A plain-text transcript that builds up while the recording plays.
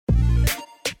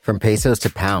From pesos to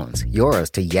pounds,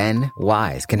 euros to yen,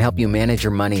 Wise can help you manage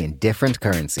your money in different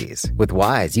currencies. With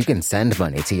Wise, you can send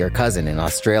money to your cousin in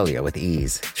Australia with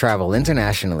ease, travel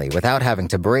internationally without having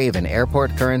to brave an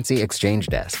airport currency exchange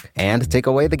desk, and take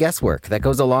away the guesswork that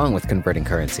goes along with converting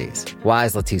currencies.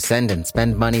 Wise lets you send and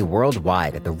spend money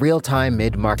worldwide at the real-time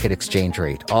mid-market exchange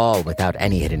rate, all without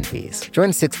any hidden fees.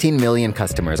 Join 16 million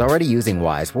customers already using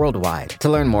Wise worldwide. To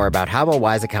learn more about how a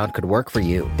Wise account could work for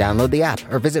you, download the app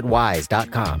or visit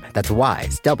wise.com. That's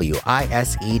Wise,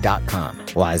 WISE.com.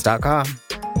 Wise.com.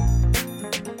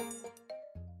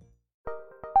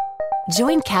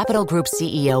 Join Capital Group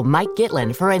CEO Mike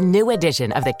Gitlin for a new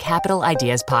edition of the Capital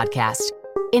Ideas Podcast.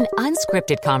 In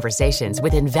unscripted conversations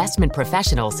with investment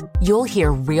professionals, you'll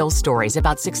hear real stories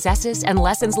about successes and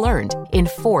lessons learned,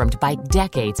 informed by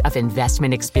decades of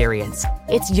investment experience.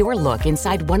 It's your look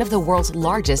inside one of the world's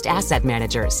largest asset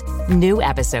managers. New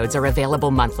episodes are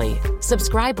available monthly.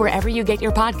 Subscribe wherever you get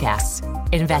your podcasts.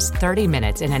 Invest 30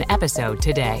 minutes in an episode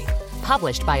today.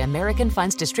 Published by American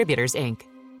Funds Distributors, Inc.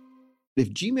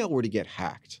 If Gmail were to get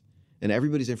hacked and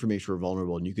everybody's information were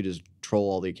vulnerable and you could just troll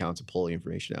all the accounts and pull the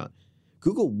information out,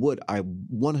 Google would, I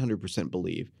 100%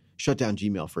 believe, shut down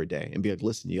Gmail for a day and be like,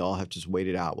 listen, you all have to just wait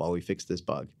it out while we fix this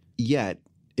bug. Yet,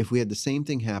 if we had the same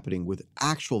thing happening with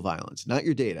actual violence, not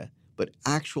your data, but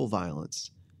actual violence,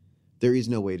 there is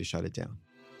no way to shut it down.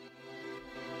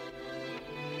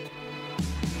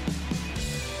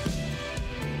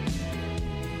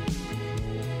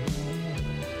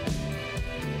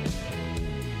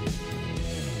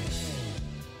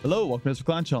 Hello, welcome to Ezra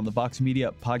Klein Show on the Vox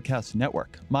Media Podcast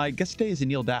Network. My guest today is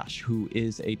Anil Dash, who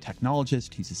is a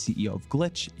technologist. He's the CEO of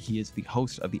Glitch. He is the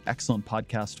host of the excellent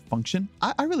podcast Function.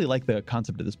 I really like the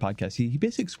concept of this podcast. He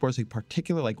basically explores a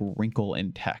particular wrinkle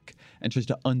in tech and tries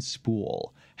to unspool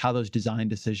how those design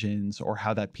decisions or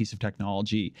how that piece of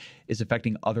technology is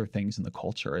affecting other things in the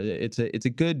culture. It's a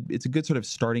good sort of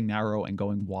starting narrow and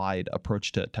going wide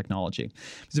approach to technology.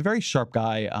 He's a very sharp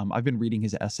guy. I've been reading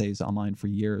his essays online for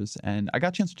years, and I got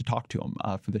a chance to talk to him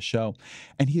for the show.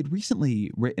 And he had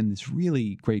recently written this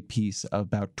really great piece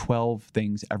about 12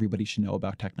 things everybody should know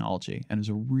about technology. And it was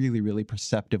a really, really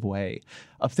perceptive way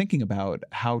of thinking about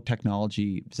how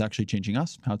technology is actually changing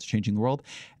us, how it's changing the world,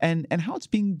 and how it's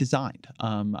being designed.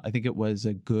 I think it was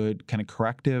a good kind of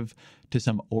corrective to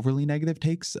some overly negative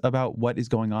takes about what is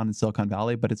going on in Silicon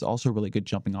Valley, but it's also a really good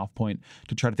jumping off point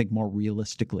to try to think more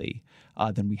realistically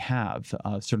than we have,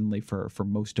 certainly for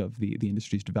most of the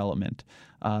industry's development,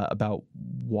 about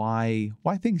why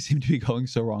things seem to be going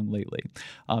so wrong lately.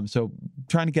 So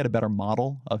trying to get a better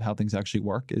model of how things actually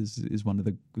work is one of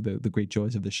the great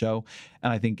joys of the show.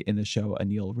 And I think in the show,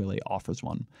 Anil really offers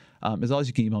one. As always,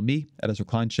 you can email me at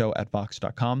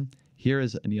EzraKleinShow@Vox.com. Here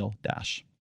is Anil Dash.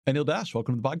 Anil Dash,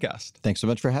 welcome to the podcast. Thanks so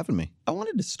much for having me. I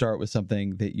wanted to start with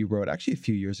something that you wrote actually a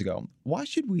few years ago. Why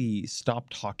should we stop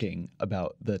talking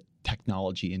about the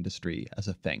technology industry as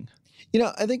a thing?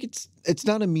 I think it's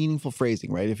not a meaningful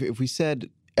phrasing, right? If we said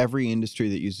every industry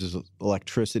that uses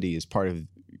electricity is part of,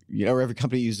 or every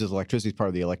company uses electricity as part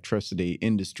of the electricity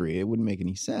industry, it wouldn't make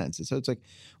any sense. And so it's like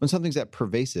when something's that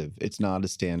pervasive, it's not a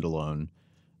standalone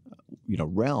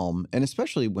realm. And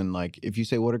especially when, if you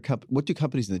say, what do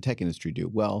companies in the tech industry do?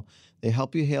 Well, they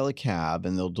help you hail a cab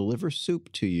and they'll deliver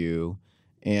soup to you.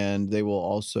 And they will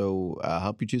also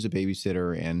help you choose a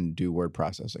babysitter and do word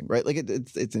processing, right?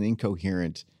 It's an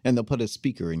incoherent, and they'll put a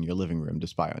speaker in your living room to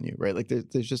spy on you, right?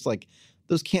 There's just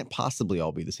those can't possibly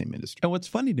all be the same industry. And what's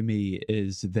funny to me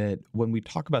is that when we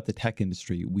talk about the tech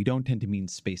industry, we don't tend to mean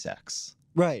SpaceX.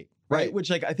 Right.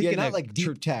 Which I think not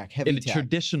deep tech, heavy tech. In a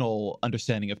traditional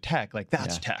understanding of tech,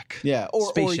 that's tech. Yeah,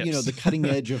 or the cutting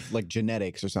edge of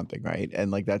genetics or something, right?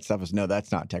 And that stuff is, no,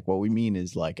 that's not tech. What we mean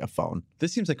is a phone.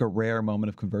 This seems like a rare moment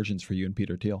of convergence for you and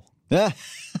Peter Thiel. I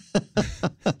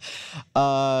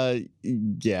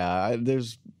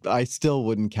still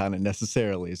wouldn't count it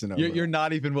necessarily as an overlap. You're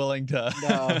not even willing to.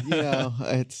 No,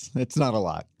 it's not a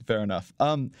lot. Fair enough.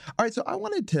 All right, so I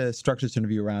wanted to structure this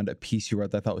interview around a piece you wrote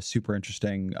that I thought was super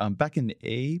interesting back in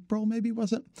April, maybe,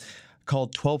 was it?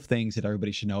 Called 12 Things That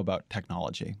Everybody Should Know About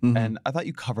Technology. Mm-hmm. And I thought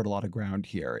you covered a lot of ground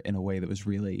here in a way that was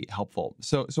really helpful.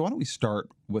 So why don't we start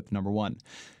with number one?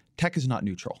 Tech is not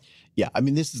neutral. Yeah,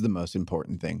 this is the most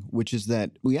important thing, which is that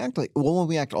we act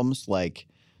almost like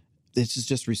this is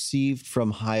just received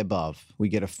from high above. We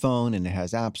get a phone and it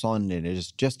has apps on it and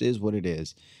it just is what it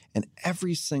is. And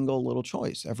every single little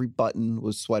choice, every button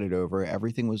was sweated over,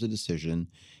 everything was a decision,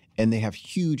 and they have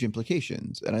huge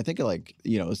implications. And I think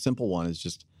a simple one is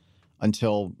just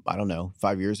until,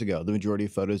 5 years ago, the majority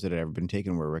of photos that had ever been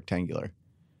taken were rectangular.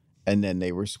 And then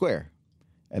they were square.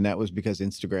 And that was because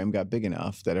Instagram got big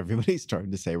enough that everybody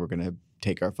started to say, we're going to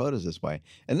take our photos this way.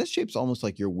 And this shapes almost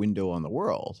like your window on the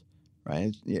world,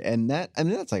 right? And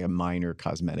that's like a minor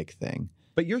cosmetic thing.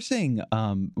 But you're saying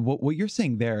what you're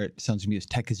saying there, it sounds to me, is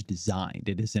tech is designed.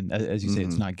 It isn't, as you say,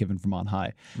 it's not given from on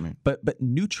high. Right. But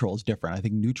neutral is different. I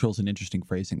think neutral is an interesting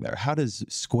phrasing there. How does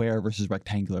square versus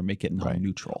rectangular make it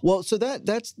non-neutral? Well, so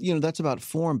that's about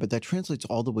form, but that translates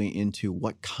all the way into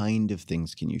what kind of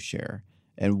things can you share,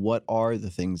 and what are the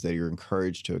things that you're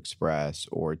encouraged to express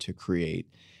or to create,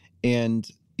 and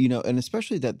and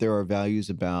especially that there are values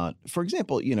about, for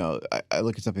example, I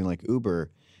look at something like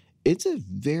Uber. It's a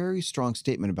very strong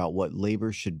statement about what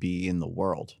labor should be in the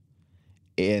world.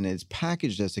 And it's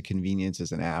packaged as a convenience,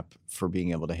 as an app for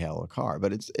being able to hail a car.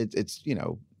 But it's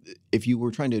if you were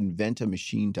trying to invent a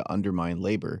machine to undermine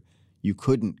labor, you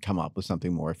couldn't come up with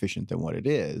something more efficient than what it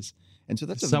is. And so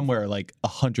that's somewhere like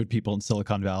 100 people in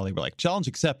Silicon Valley were like, challenge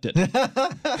accepted.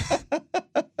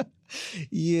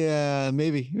 Yeah,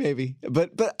 maybe,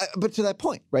 but to that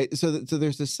point, right? So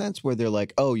there's this sense where they're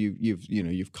like, oh,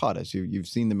 you've caught us, you've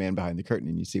seen the man behind the curtain,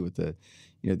 and you see what the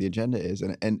agenda is,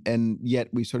 and yet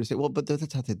we sort of say, well, but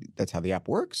that's how the app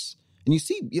works, and you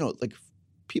see, like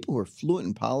people who are fluent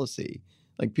in policy,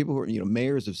 like people who are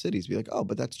mayors of cities, be like, oh,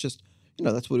 but that's just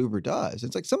that's what Uber does.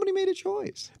 It's like somebody made a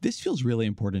choice. This feels really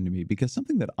important to me because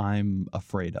something that I'm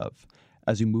afraid of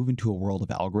as we move into a world of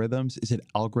algorithms is that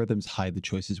algorithms hide the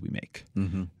choices we make.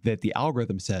 Mm-hmm. That the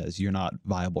algorithm says you're not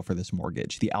viable for this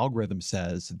mortgage. The algorithm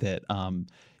says that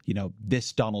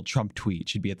this Donald Trump tweet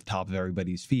should be at the top of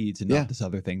everybody's feeds and not this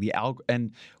other thing.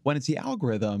 And when it's the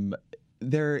algorithm,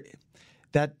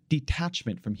 that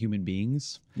detachment from human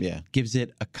beings gives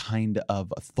it a kind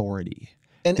of authority.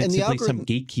 And the simply some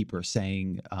gatekeeper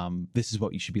saying this is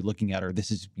what you should be looking at, or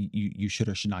this is you should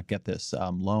or should not get this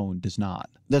loan does not.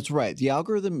 That's right. The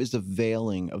algorithm is a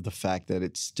veiling of the fact that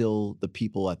it's still the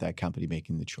people at that company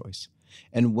making the choice.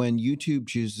 And when YouTube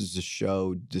chooses to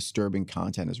show disturbing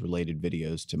content as related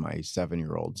videos to my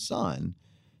 7-year-old son,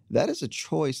 that is a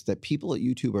choice that people at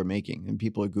YouTube are making, and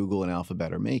people at Google and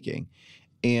Alphabet are making.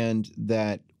 And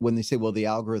that when they say, well, the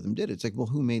algorithm did it, it's like, well,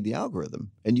 who made the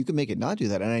algorithm? And you can make it not do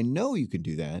that. And I know you could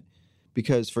do that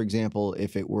because, for example,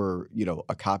 if it were,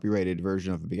 a copyrighted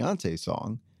version of a Beyonce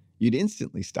song, you'd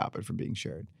instantly stop it from being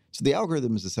shared. So the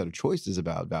algorithm is a set of choices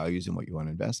about values and what you want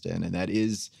to invest in. And that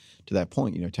is, to that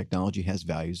point, technology has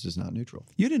values, is not neutral.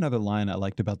 You had another line I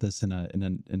liked about this in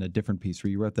a different piece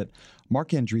where you wrote that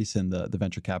Mark Andreessen, the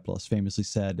venture capitalist, famously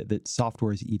said that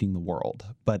software is eating the world.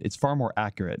 But it's far more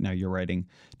accurate, now you're writing,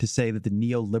 to say that the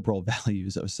neoliberal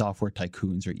values of software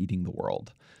tycoons are eating the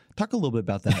world. Talk a little bit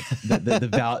about that,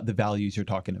 the values you're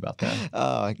talking about there.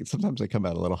 Sometimes I come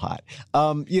out a little hot.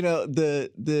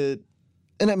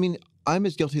 I'm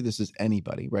as guilty of this as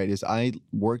anybody, right? As I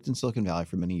worked in Silicon Valley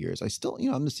for many years. I still,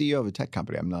 I'm the CEO of a tech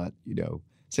company. I'm not,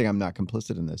 saying I'm not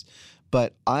complicit in this.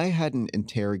 But I hadn't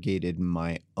interrogated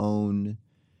my own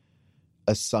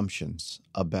assumptions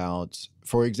about,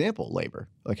 for example, labor.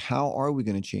 Like, how are we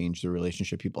going to change the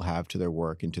relationship people have to their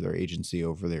work and to their agency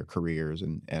over their careers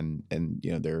and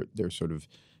their sort of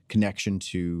connection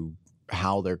to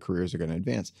how their careers are going to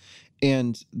advance.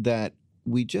 And that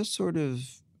we just sort of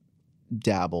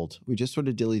dabbled. We just sort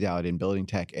of dilly-dallied in building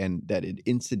tech, and that it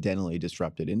incidentally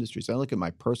disrupted industries. So I look at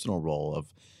my personal role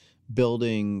of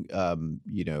building,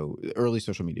 early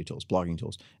social media tools, blogging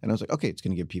tools, and I was like, okay, it's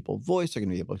going to give people voice. They're going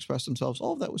to be able to express themselves.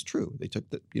 All of that was true. They took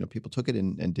people took it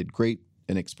and did great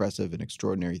and expressive and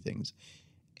extraordinary things,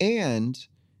 and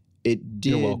it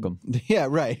did. You're welcome. Yeah,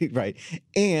 right.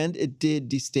 And it did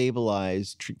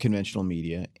destabilize conventional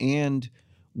media, and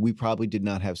we probably did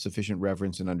not have sufficient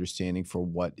reverence and understanding for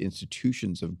what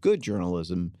institutions of good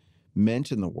journalism meant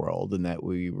in the world, and that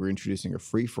we were introducing a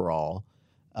free-for-all.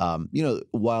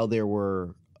 While there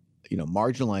were,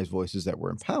 marginalized voices that were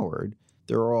empowered,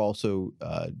 there are also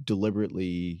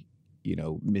deliberately,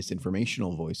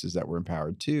 misinformational voices that were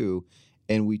empowered too.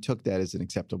 And we took that as an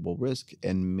acceptable risk,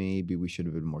 and maybe we should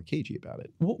have been more cagey about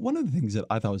it. Well, one of the things that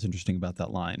I thought was interesting about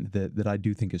that line that I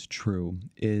do think is true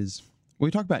is when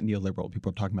we talk about neoliberal,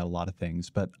 people are talking about a lot of things,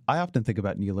 but I often think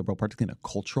about neoliberal, particularly in a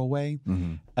cultural way,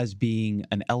 as being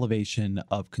an elevation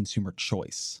of consumer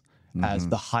choice as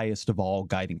the highest of all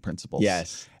guiding principles.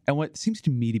 Yes. And what seems to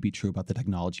me to be true about the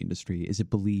technology industry is it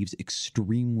believes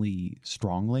extremely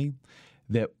strongly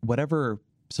that whatever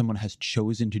someone has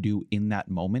chosen to do in that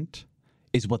moment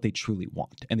is what they truly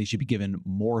want. And they should be given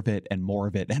more of it and more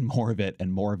of it and more of it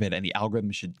and more of it. And the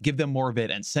algorithm should give them more of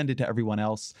it and send it to everyone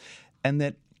else. And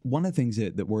that one of the things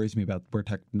that worries me about where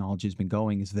technology has been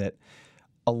going is that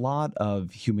a lot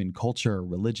of human culture,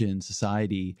 religion,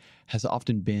 society has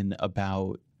often been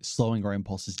about slowing our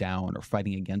impulses down or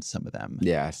fighting against some of them.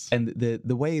 Yes. And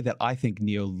the way that I think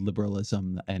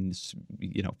neoliberalism and,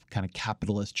 kind of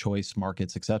capitalist choice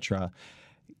markets, et cetera,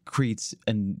 creates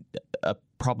a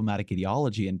problematic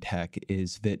ideology in tech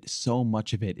is that so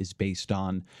much of it is based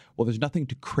on, well, there's nothing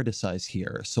to criticize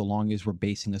here so long as we're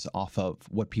basing this off of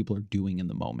what people are doing in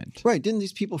the moment. Right. Didn't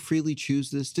these people freely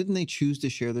choose this? Didn't they choose to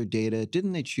share their data?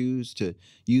 Didn't they choose to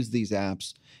use these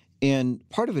apps? And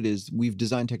part of it is we've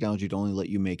designed technology to only let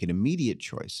you make an immediate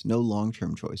choice, no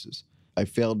long-term choices. I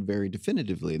failed very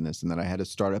definitively in this, and then I had a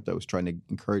startup that was trying to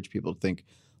encourage people to think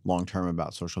long-term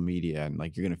about social media and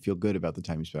like you're going to feel good about the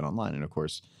time you spend online. And of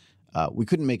course, we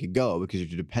couldn't make it go because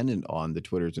you're dependent on the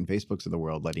Twitters and Facebooks of the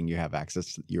world letting you have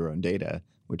access to your own data,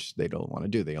 which they don't want to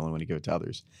do. They only want to give it to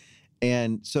others.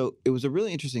 And so it was a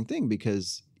really interesting thing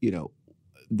because,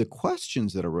 the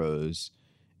questions that arose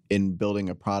in building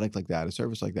a product like that, a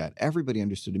service like that, everybody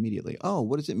understood immediately, oh,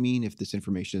 what does it mean if this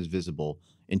information is visible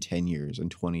in 10 years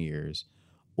and 20 years?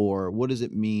 Or what does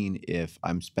it mean if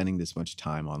I'm spending this much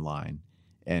time online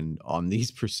and on these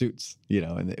pursuits,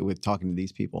 and with talking to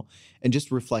these people? And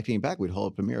just reflecting back, we'd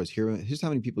hold up a mirror. Here's how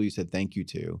many people you said thank you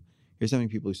to. Here's how many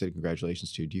people you said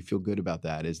congratulations to. Do you feel good about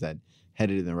that? Is that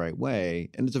headed in the right way?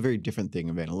 And it's a very different thing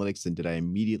of analytics than did I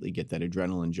immediately get that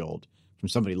adrenaline jolt from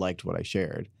somebody liked what I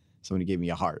shared. Somebody gave me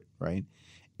a heart, right?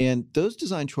 And those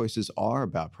design choices are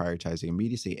about prioritizing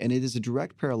immediacy. And it is a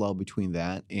direct parallel between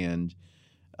that and,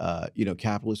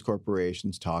 capitalist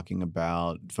corporations talking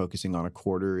about focusing on a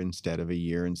quarter instead of a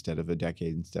year, instead of a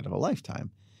decade, instead of a lifetime.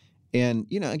 And,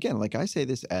 again, like I say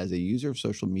this as a user of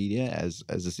social media, as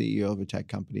a CEO of a tech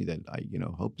company that I,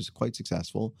 hope is quite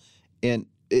successful. And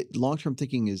long-term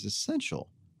thinking is essential,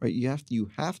 right? You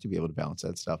have to be able to balance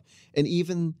that stuff. And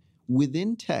even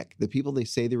within tech, the people they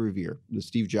say they revere, the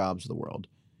Steve Jobs of the world,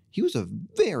 he was a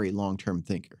very long-term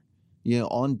thinker,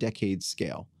 on decades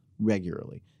scale,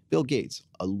 regularly. Bill Gates,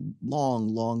 a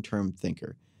long-term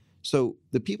thinker. So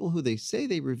the people who they say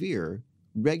they revere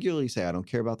regularly say, I don't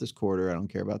care about this quarter, I don't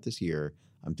care about this year.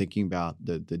 I'm thinking about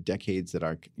the decades that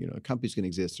our company's going to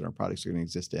exist and our products are going to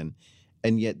exist in.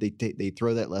 And yet they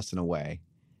throw that lesson away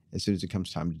as soon as it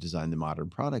comes time to design the modern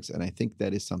products. And I think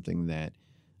that is something that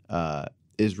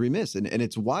is remiss. And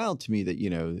it's wild to me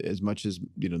that, as much as,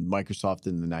 Microsoft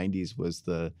in the 90s was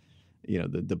the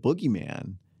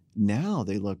boogeyman, now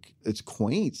it's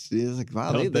quaint. It's like,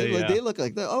 wow, they look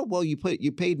like that. Oh, well, you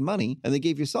paid money and they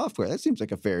gave you software. That seems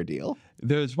like a fair deal.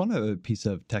 There's one other piece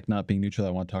of tech not being neutral I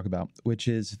want to talk about, which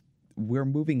is we're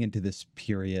moving into this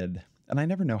period, and I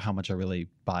never know how much I really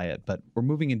buy it, but we're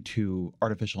moving into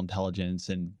artificial intelligence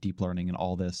and deep learning and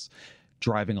all this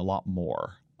driving a lot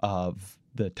more of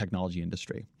the technology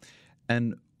industry.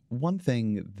 And one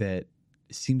thing that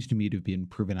seems to me to have been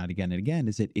proven out again and again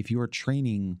is that if you are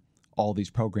training all these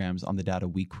programs on the data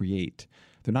we create,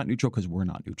 they're not neutral because we're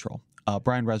not neutral.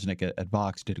 Brian Resnick at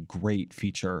Vox did a great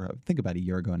feature, I think about a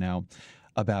year ago now,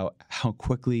 about how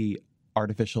quickly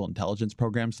artificial intelligence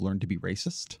programs learn to be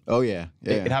racist. Oh, yeah.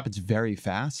 It happens very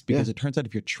fast because it turns out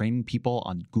if you're training people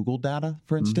on Google data,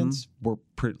 for instance,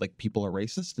 people are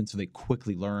racist. And so they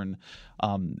quickly learn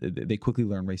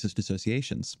racist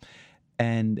associations.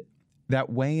 And that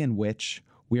way in which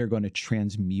we are going to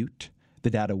transmute the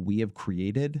data we have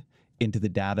created into the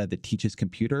data that teaches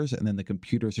computers, and then the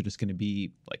computers are just going to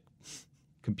be like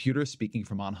computers speaking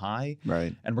from on high,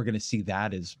 right? And we're going to see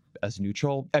that as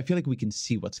neutral. I feel like we can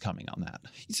see what's coming on that.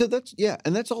 So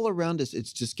and that's all around us.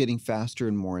 It's just getting faster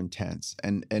and more intense.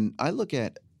 And I look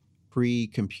at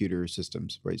pre-computer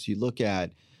systems, right? So you look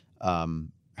at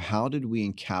how did we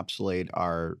encapsulate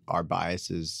our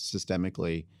biases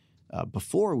systemically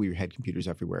before we had computers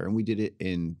everywhere, and we did it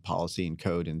in policy and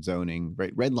code and zoning.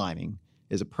 Right, redlining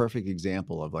is a perfect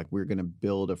example of like we're going to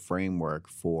build a framework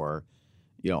for,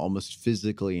 almost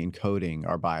physically encoding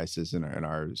our biases and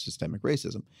our systemic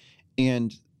racism,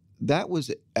 and that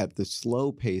was at the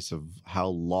slow pace of how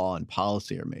law and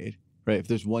policy are made. Right, if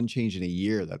there's one change in a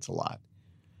year, that's a lot.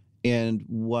 And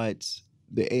what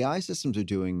the AI systems are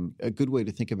doing, a good way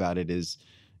to think about it is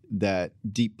that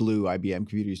Deep Blue IBM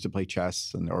computer used to play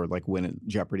chess or like win at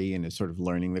Jeopardy, and is sort of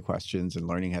learning the questions and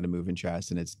learning how to move in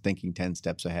chess, and it's thinking 10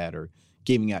 steps ahead or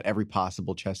gaming out every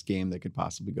possible chess game that could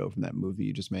possibly go from that movie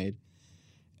you just made.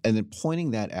 And then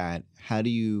pointing that at how do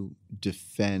you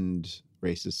defend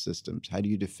racist systems? How do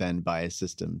you defend biased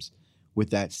systems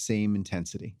with that same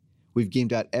intensity? We've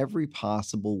gamed out every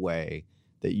possible way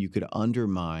that you could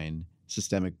undermine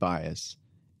systemic bias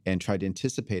and try to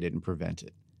anticipate it and prevent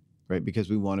it. Right?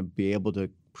 Because we want to be able to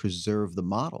preserve the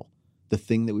model, the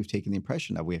thing that we've taken the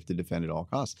impression of. We have to defend at all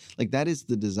costs. Like that is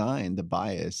the design, the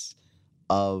bias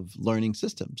of learning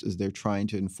systems is they're trying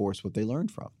to enforce what they learned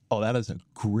from. Oh, that is a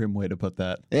grim way to put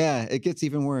that. Yeah, it gets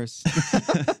even worse.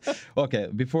 Okay,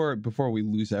 before we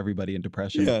lose everybody in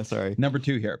depression. Yeah, sorry. Number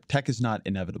 2 here, tech is not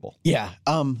inevitable. Yeah,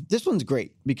 this one's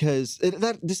great because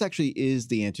this actually is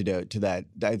the antidote to that.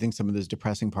 I think some of those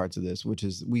depressing parts of this, which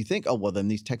is we think, oh well, then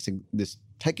this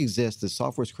tech exists, this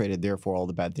software's created, therefore all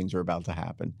the bad things are about to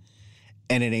happen,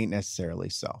 and it ain't necessarily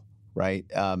so. Right.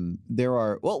 There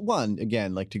are, well, one,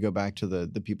 again, like to go back to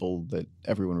the people that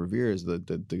everyone reveres,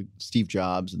 the Steve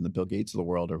Jobs and the Bill Gates of the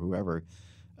world or whoever,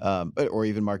 or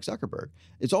even Mark Zuckerberg.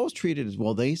 It's always treated as,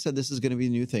 well, they said this is going to be a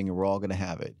new thing and we're all going to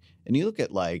have it. And you look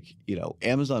at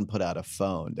Amazon put out a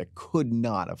phone that could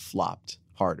not have flopped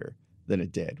harder than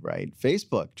it did. Right.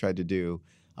 Facebook tried to do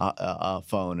a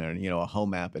phone and, a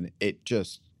home app and it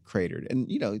just cratered. And,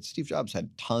 Steve Jobs had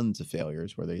tons of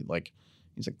failures where they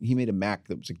he's like, he made a Mac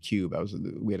that was a cube.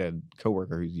 We had a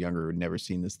coworker who's younger who had never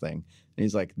seen this thing. And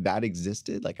he's like, that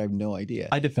existed? Like, I have no idea.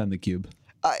 I defend the cube.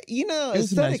 It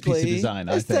was a nice piece of design,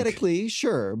 I think. Aesthetically,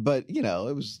 sure. But, it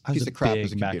was a piece of crap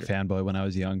as a computer. I was a big Mac fanboy when I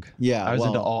was young. Yeah. I was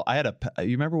into all,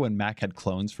 you remember when Mac had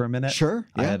clones for a minute? Sure.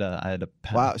 Yeah. I had a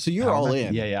wow. So you were all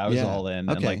in. Yeah, I was all in.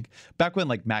 Okay. And back when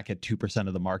Mac had 2%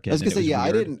 of the market. I was going to say,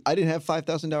 I didn't have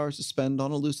 $5,000 to spend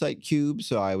on a Lucite cube.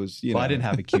 So I was, Well, I didn't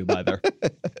have a cube either.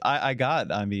 I'm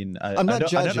not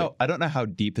judging. I don't know how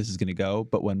deep this is going to go,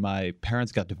 but when my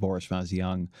parents got divorced when I was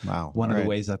young, one of the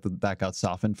ways that got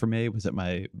softened for me was at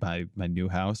my new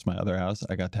house, my other house,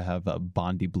 I got to have a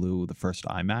Bondi Blue, the first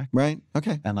iMac. Right.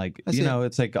 Okay. And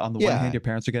it's like on the one hand, your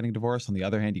parents are getting divorced. On the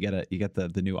other hand, you get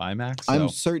the new iMac. So. I'm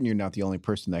certain you're not the only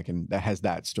person that has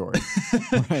that story.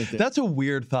 Right. That's a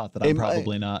weird thought that I'm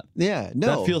probably not. Yeah.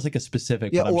 No. That feels like a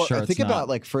specific, yeah, but I'm or sure it's think not. about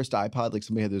like first iPod, like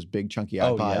somebody had those big chunky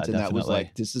iPods and that was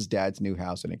like, this is Dad's new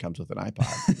house and it comes with an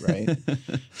iPod, right?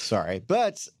 Sorry.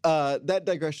 But that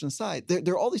digression aside,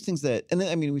 there are all these things that, and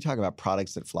then, we talk about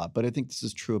products that flop, but I think this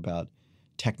is true about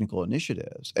technical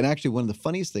initiatives. And actually one of the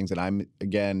funniest things, and I'm,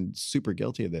 again, super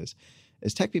guilty of this,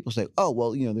 is tech people say, oh,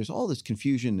 well, there's all this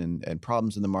confusion and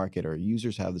problems in the market, or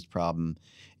users have this problem.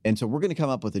 And so we're going to come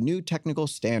up with a new technical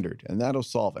standard and that'll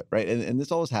solve it, right? And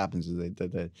this always happens is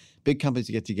the big companies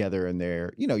get together and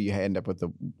you end up with the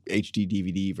HD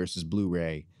DVD versus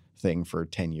Blu-ray thing for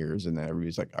 10 years. And then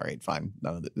everybody's like, all right, fine.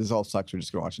 None of this all sucks. We're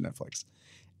just going to watch Netflix.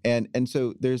 And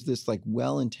so there's this like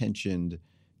well-intentioned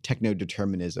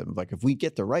techno-determinism. Like if we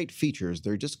get the right features,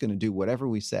 they're just going to do whatever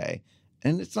we say.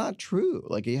 And it's not true.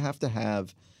 Like you have to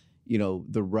have,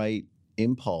 the right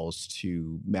impulse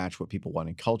to match what people want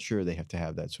in culture. They have to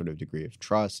have that sort of degree of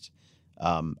trust.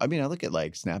 I look at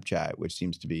like Snapchat, which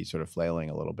seems to be sort of flailing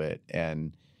a little bit.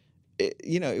 And,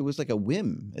 it was like a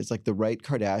whim. It's like the right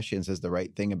Kardashian says the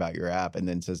right thing about your app and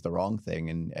then says the wrong thing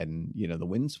and the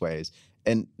wind sways.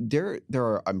 And there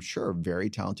are, I'm sure, very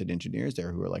talented engineers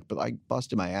there who are like, but I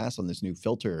busted my ass on this new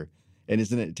filter. And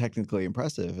isn't it technically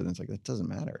impressive? And it's like, that doesn't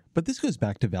matter. But this goes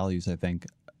back to values, I think.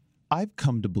 I've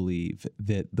come to believe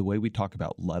that the way we talk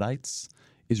about Luddites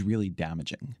is really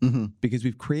damaging because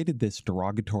we've created this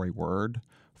derogatory word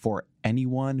for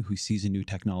anyone who sees a new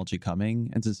technology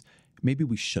coming and says, maybe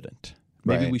we shouldn't.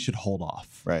 Maybe we should hold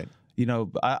off. Right.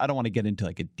 I don't want to get into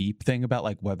like a deep thing about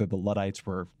like whether the Luddites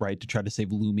were right to try to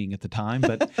save looming at the time,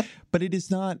 but it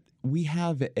is not. We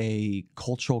have a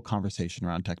cultural conversation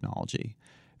around technology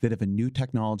that if a new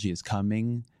technology is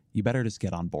coming, you better just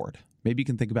get on board. Maybe you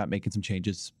can think about making some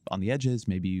changes on the edges.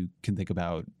 Maybe you can think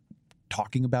about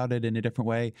talking about it in a different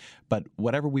way. But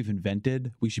whatever we've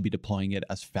invented, we should be deploying it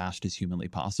as fast as humanly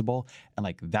possible. And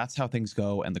like that's how things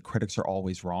go. And the critics are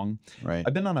always wrong. Right.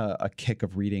 I've been on a kick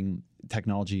of reading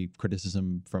technology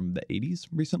criticism from the 80s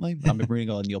recently. I've been reading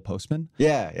a lot of Neil Postman.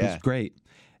 Yeah. It's great.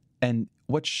 And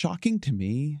what's shocking to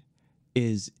me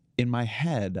is in my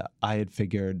head, I had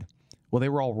figured, well, they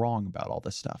were all wrong about all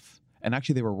this stuff. And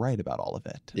actually, they were right about all of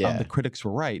it. Yeah. The critics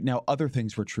were right. Now, other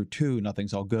things were true, too.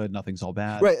 Nothing's all good. Nothing's all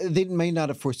bad. Right. They may not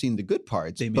have foreseen the good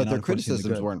parts, but their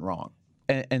criticisms weren't wrong.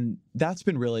 And that's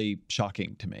been really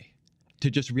shocking to me,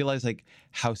 to just realize like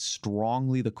how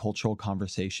strongly the cultural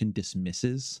conversation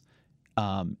dismisses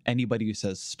anybody who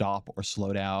says stop or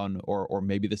slow down or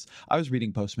maybe this. I was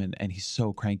reading Postman, and he's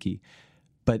so cranky.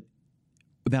 But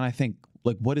then I think,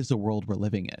 like, what is the world we're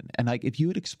living in? And like, if you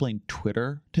had explained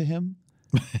Twitter to him,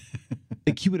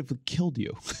 like he would have killed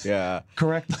you. Yeah.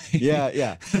 Correctly.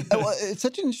 Yeah. Well, it's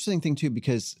such an interesting thing, too,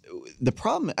 because the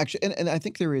problem actually, and I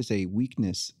think there is a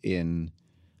weakness in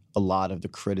a lot of the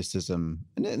criticism,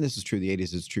 and this is true, the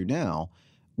 80s is true now,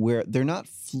 where they're not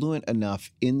fluent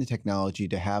enough in the technology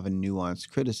to have a nuanced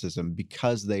criticism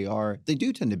because they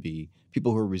do tend to be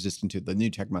people who are resistant to the new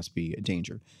tech must be a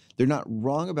danger. They're not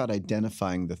wrong about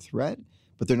identifying the threat,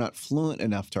 but they're not fluent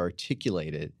enough to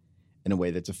articulate it in a way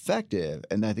that's effective.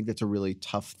 And I think that's a really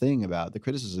tough thing about the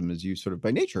criticism is you sort of by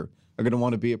nature are going to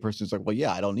want to be a person who's like, well,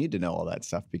 yeah, I don't need to know all that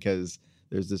stuff because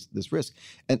there's this risk.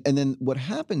 And then what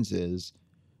happens is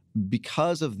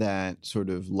because of that sort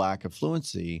of lack of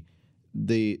fluency,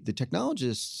 the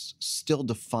technologists still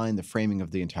define the framing of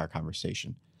the entire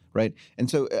conversation, right? And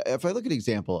so if I look at an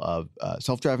example of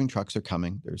self-driving trucks are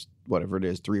coming, there's whatever it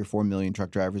is, 3 or 4 million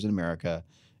truck drivers in America,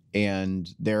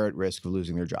 and they're at risk of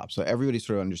losing their jobs. So everybody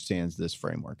sort of understands this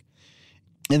framework.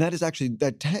 And that is actually,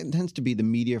 tends to be the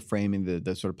media framing,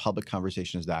 the sort of public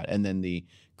conversation is that. And then the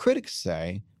critics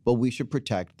say, well, we should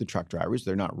protect the truck drivers.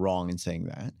 They're not wrong in saying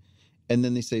that. And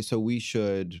then they say, so we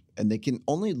should, and they can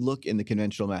only look in the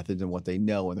conventional methods and what they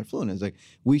know when they're fluent. It's like,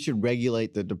 we should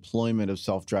regulate the deployment of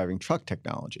self-driving truck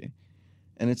technology.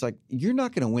 And it's like, you're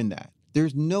not going to win that.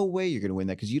 There's no way you're going to win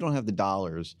that because you don't have the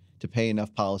dollars to pay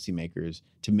enough policymakers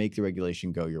to make the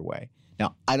regulation go your way.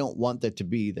 Now, I don't want that to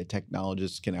be that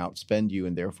technologists can outspend you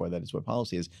and therefore that is what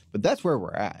policy is, but that's where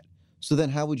we're at. So then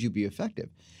how would you be effective?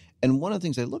 And one of the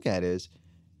things I look at is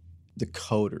the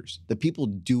coders, the people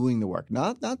doing the work,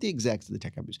 not the execs of the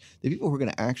tech companies, the people who are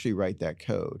going to actually write that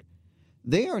code.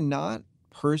 They are not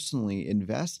personally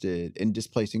invested in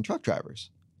displacing truck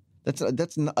drivers. That's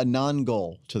a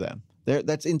non-goal to them.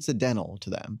 That's incidental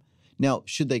to them. Now,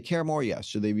 should they care more? Yes.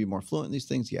 Should they be more fluent in these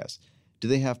things? Yes. Do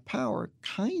they have power?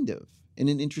 Kind of, in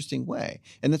an interesting way.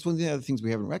 And that's one of the other things we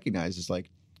haven't recognized is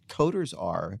like coders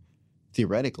are,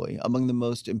 theoretically, among the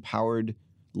most empowered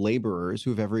laborers who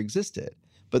have ever existed.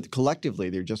 But collectively,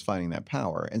 they're just finding that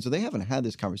power. And so they haven't had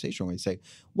this conversation where they say,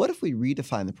 what if we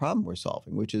redefine the problem we're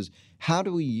solving, which is how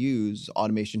do we use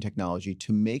automation technology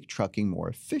to make trucking more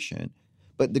efficient?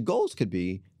 But the goals could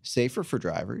be safer for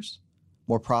drivers,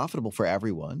 more profitable for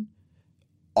everyone,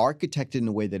 architected in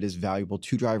a way that is valuable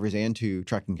to drivers and to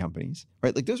trucking companies,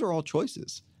 right? Like those are all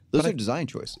choices. Those are design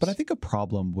choices. But I think a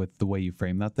problem with the way you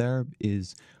frame that there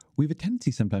is we have a tendency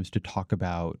sometimes to talk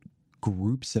about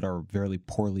groups that are very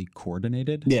poorly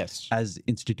coordinated as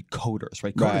institute coders,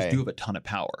 right? Coders do have a ton of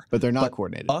power. But they're not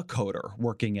coordinated. A coder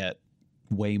working at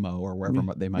Waymo or wherever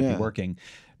they might be working,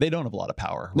 they don't have a lot of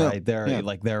power, right? They're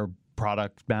like their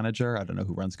product manager. I don't know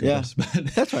who runs Google's, but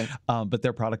that's right. But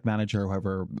their product manager,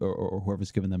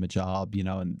 whoever's given them a job,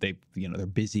 and they're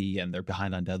busy and they're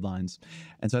behind on deadlines.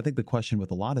 And so I think the question with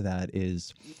a lot of that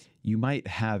is you might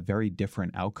have very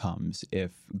different outcomes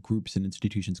if groups and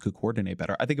institutions could coordinate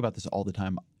better. I think about this all the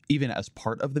time. Even as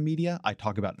part of the media, I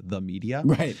talk about the media.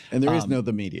 Right. And there is no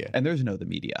the media. And there's no the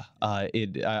media. I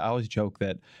always joke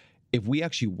that if we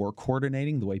actually were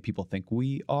coordinating the way people think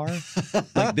we are,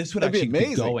 like this would actually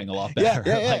be going a lot better.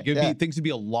 Things would be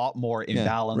a lot more in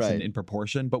balance and in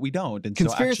proportion, but we don't. And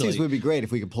conspiracies would be great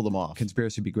if we could pull them off.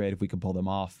 Conspiracy would be great if we could pull them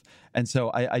off. And so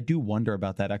I do wonder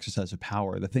about that exercise of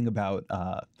power. The thing about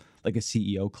like a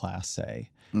CEO class,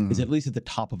 say, is at least at the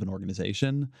top of an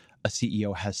organization, a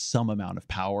CEO has some amount of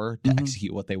power to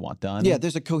execute what they want done. Yeah,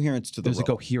 there's a coherence to the role. There's a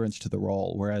coherence to the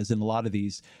role. Whereas in a lot of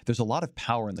these, there's a lot of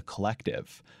power in the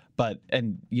collective.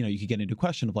 You could get into a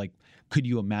question of like, could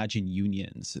you imagine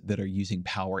unions that are using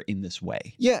power in this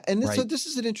way? Yeah, and so this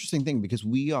is an interesting thing because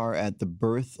we are at the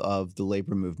birth of the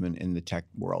labor movement in the tech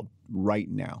world right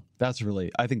now. I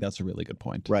think that's a really good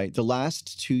point. Right. The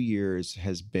last 2 years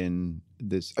has been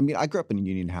this. I mean, I grew up in a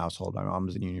union household. My mom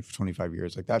was in a union for 25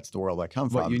 years. Like that's the world I come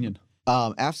from. What union?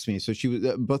 AFSCME. So she was.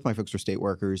 Both my folks were state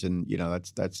workers, and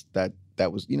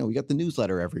that was. We got the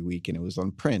newsletter every week, and it was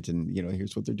on print, and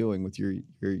here's what they're doing with your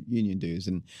union dues,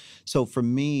 and so for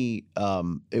me,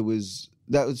 that was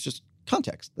just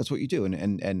context. That's what you do,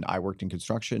 and I worked in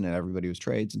construction, and everybody was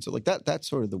trades, and so like that's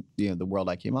sort of the world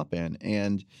I came up in,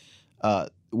 and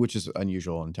which is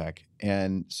unusual in tech,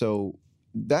 and so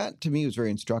that to me was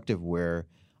very instructive where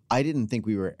I didn't think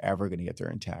we were ever going to get there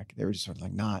in tech. They were just sort of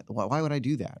like, why would I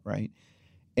do that, right?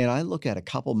 And I look at a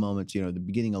couple moments, the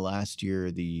beginning of last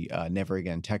year, the Never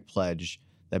Again Tech Pledge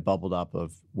that bubbled up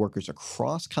of workers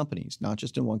across companies, not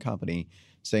just in one company,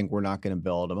 saying we're not going to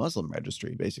build a Muslim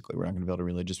registry, basically. We're not going to build a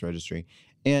religious registry.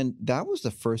 And that was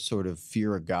the first sort of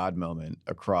fear of God moment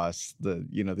across the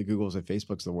Googles and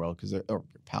Facebooks of the world, or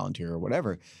Palantir or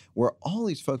whatever, where all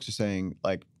these folks are saying,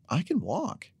 like, I can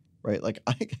walk. Right, like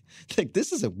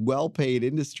this is a well-paid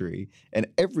industry, and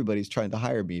everybody's trying to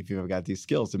hire me if you've got these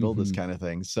skills to build this kind of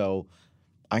thing. So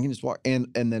I can just walk, and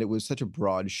that it was such a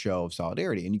broad show of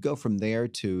solidarity. And you go from there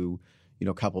to,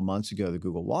 a couple months ago, the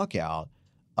Google walkout.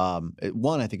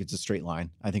 I think it's a straight line.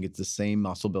 I think it's the same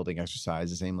muscle building exercise,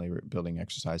 the same labor building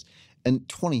exercise, and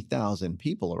 20,000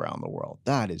 people around the world.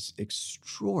 That is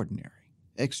extraordinary,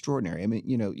 extraordinary. I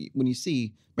mean, when you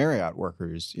see Marriott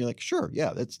workers, you're like, sure,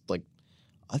 yeah, that's like.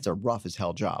 that's a rough as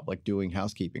hell job, like doing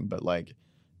housekeeping. But like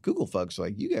Google folks,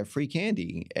 like you get free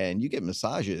candy and you get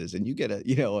massages and you get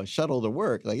a shuttle to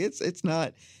work. Like it's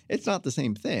not the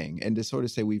same thing. And to sort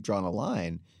of say we've drawn a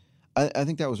line, I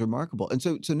think that was remarkable. And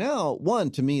so now,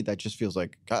 one, to me, that just feels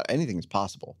like, God, anything is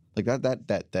possible. Like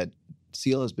that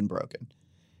seal has been broken.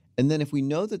 And then if we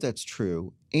know that that's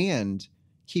true, and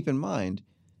keep in mind,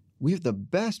 we have the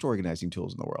best organizing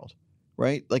tools in the world,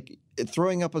 right? Like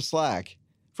throwing up a Slack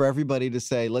for everybody to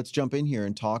say, let's jump in here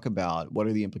and talk about what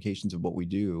are the implications of what we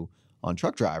do on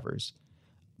truck drivers.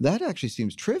 That actually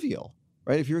seems trivial,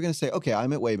 right? If you were going to say, okay,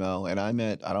 I'm at Waymo and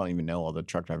I don't even know all the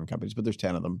truck driving companies, but there's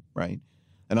 10 of them, right?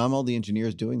 And I'm all the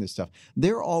engineers doing this stuff.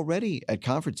 They're already at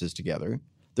conferences together.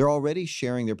 They're already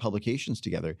sharing their publications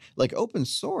together. Like open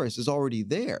source is already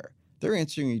there. They're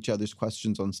answering each other's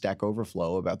questions on Stack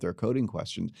Overflow about their coding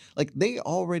questions. Like they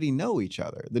already know each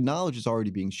other. The knowledge is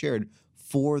already being shared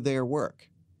for their work.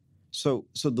 So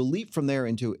the leap from there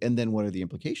into, and then what are the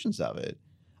implications of it,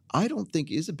 I don't think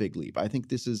is a big leap. I think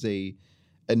this is a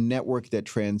network that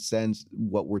transcends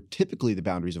what were typically the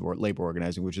boundaries of labor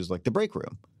organizing, which is like the break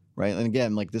room, right? And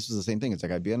again, like this is the same thing. It's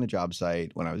like I'd be on a job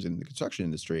site when I was in the construction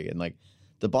industry, and like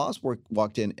the boss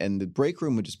walked in and the break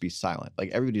room would just be silent. Like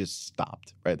everybody just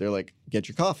stopped, right? They're like, get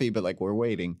your coffee, but like we're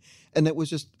waiting. And it was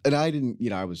just, and I didn't,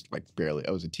 I was like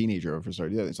I was a teenager when I first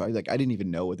started doing it. So I didn't even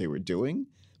know what they were doing.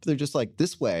 But they're just like,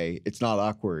 this way, it's not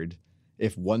awkward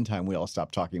if one time we all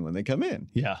stop talking when they come in.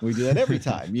 Yeah. We do that every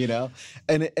time,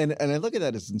 And I look at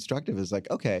that as instructive as like,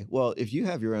 okay, well, if you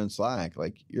have your own Slack,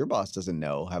 like your boss doesn't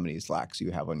know how many Slacks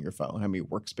you have on your phone, how many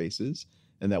workspaces,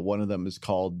 and that one of them is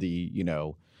called the,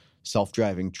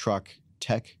 self-driving truck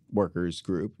tech workers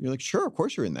group. You're like, sure, of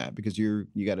course you're in that because you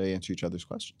got to answer each other's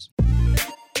questions.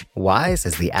 Wise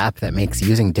is the app that makes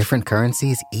using different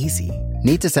currencies easy.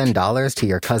 Need to send dollars to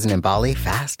your cousin in Bali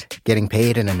fast? Getting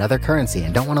paid in another currency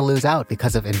and don't want to lose out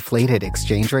because of inflated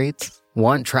exchange rates?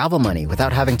 Want travel money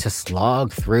without having to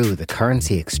slog through the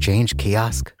currency exchange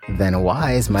kiosk? Then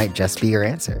Wise might just be your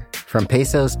answer. From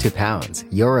pesos to pounds,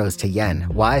 euros to yen,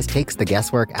 Wise takes the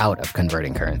guesswork out of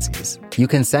converting currencies. You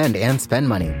can send and spend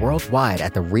money worldwide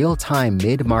at the real-time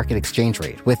mid-market exchange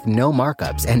rate with no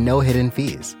markups and no hidden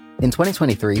fees. In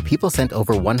 2023, people sent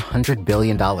over $100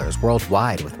 billion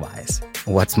worldwide with Wise.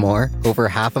 What's more, over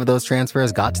half of those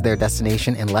transfers got to their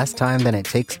destination in less time than it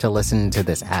takes to listen to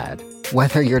this ad.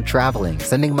 Whether you're traveling,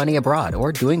 sending money abroad,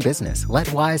 or doing business,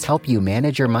 let Wise help you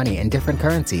manage your money in different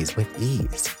currencies with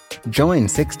ease. Join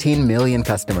 16 million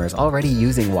customers already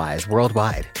using Wise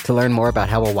worldwide. To learn more about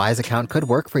how a Wise account could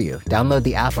work for you, download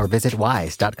the app or visit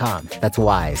wise.com. That's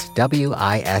Wise,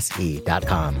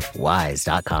 WISE.com.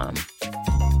 Wise.com.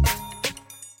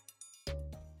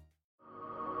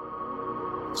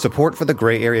 Support for the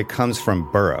gray area comes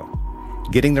from Burrow.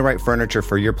 Getting the right furniture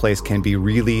for your place can be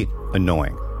really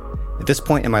annoying. At this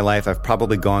point in my life, I've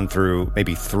probably gone through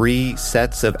maybe 3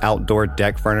 sets of outdoor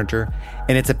deck furniture,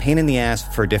 and it's a pain in the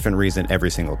ass for a different reason every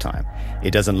single time.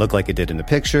 It doesn't look like it did in the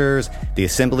pictures, the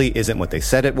assembly isn't what they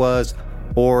said it was,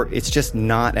 or it's just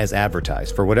not as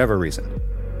advertised for whatever reason.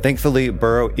 Thankfully,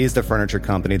 Burrow is the furniture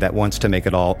company that wants to make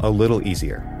it all a little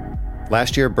easier.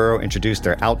 Last year, Burrow introduced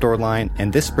their outdoor line,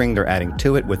 and this spring they're adding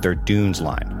to it with their Dunes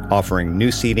line, offering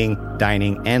new seating,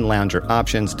 dining, and lounger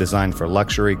options designed for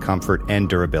luxury, comfort, and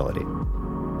durability.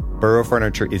 Burrow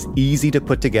furniture is easy to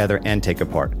put together and take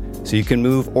apart, so you can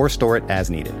move or store it as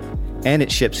needed. And it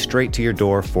ships straight to your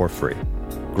door for free.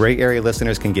 Gray Area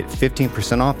listeners can get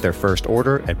 15% off their first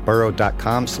order at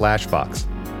burrow.com/Vox.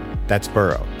 That's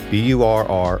Burrow,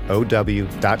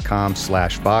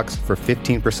 BURROW.com/Vox for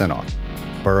 15% off.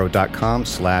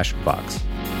 burrow.com/Vox.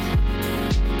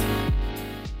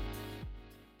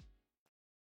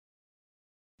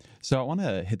 So I want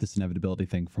to hit this inevitability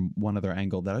thing from one other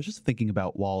angle that I was just thinking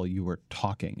about while you were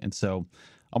talking. And so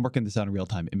I'm working this out in real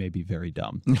time. It may be very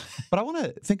dumb, but I want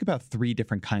to think about 3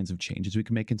 different kinds of changes we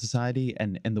can make in society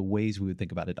and the ways we would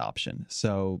think about adoption.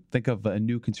 So think of a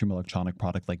new consumer electronic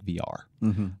product like VR,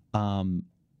 a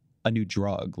new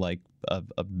drug like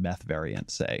a meth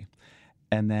variant, say,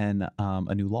 and then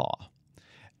a new law.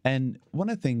 And one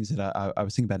of the things that I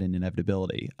was thinking about in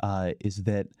inevitability is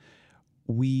that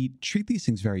we treat these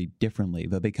things very differently,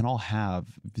 though they can all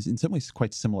have, in some ways,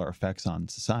 quite similar effects on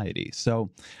society. So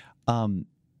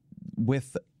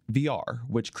with VR,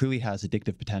 which clearly has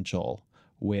addictive potential,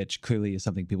 which clearly is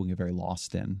something people can get very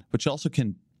lost in, which also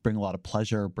can bring a lot of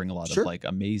pleasure, bring a lot of like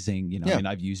amazing, I mean,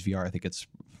 I've used VR. I think it's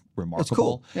remarkable.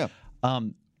 It's cool. Yeah.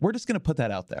 We're just going to put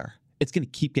that out there. It's going to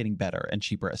keep getting better and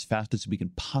cheaper as fast as we can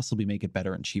possibly make it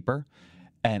better and cheaper.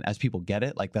 And as people get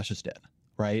it, like that's just it.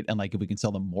 right? And like if we can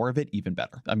sell them more of it, even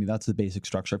better. I mean, that's the basic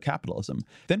structure of capitalism.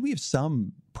 Then we have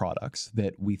some products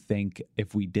that we think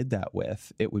if we did that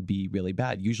with, it would be really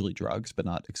bad, usually drugs, but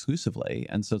not exclusively.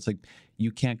 And so it's like,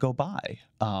 you can't go buy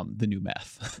the new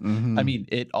meth. I mean,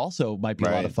 it also might be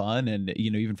a lot of fun and, you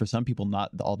know, even for some people,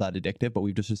 not all that addictive, but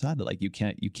we've just decided like, you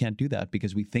can't do that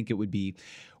because we think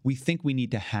we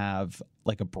need to have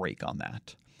like a break on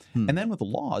that. And then with the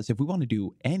laws, if we want to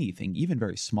do anything, even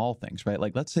very small things, right?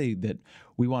 Like let's say that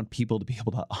we want people to be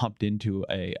able to opt into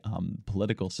a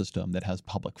political system that has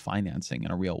public financing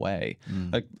in a real way.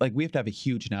 Like we have to have a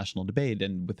huge national debate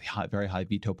and with very high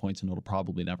veto points, and it'll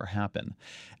probably never happen.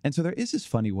 And so there is this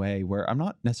funny way where I'm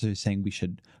not necessarily saying we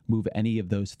should move any of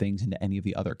those things into any of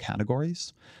the other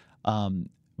categories,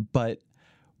 but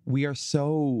we are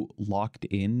so locked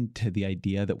into the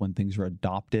idea that when things are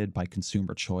adopted by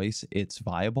consumer choice, it's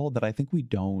viable, that I think we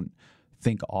don't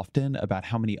think often about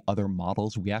how many other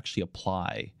models we actually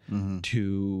apply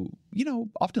to, you know,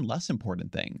 often less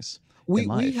important things. We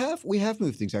have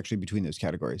moved things actually between those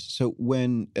categories. So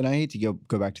and I hate to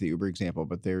go back to the Uber example,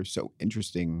 but they're so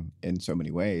interesting in so many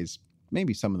ways.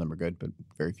 Maybe some of them are good, but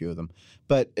very few of them.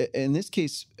 But in this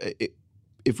case,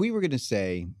 if we were going to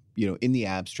say, you know, in the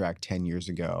abstract 10 years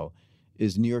ago,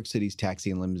 is New York City's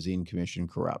Taxi and Limousine Commission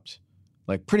corrupt?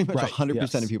 Like pretty much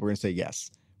 100% of people are going to say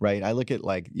yes, right? I look at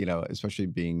like, you know, especially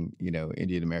being, you know,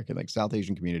 Indian American, like South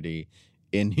Asian community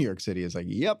in New York City is like,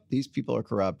 yep, these people are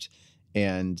corrupt.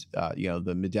 And, you know,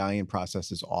 the medallion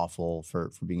process is awful for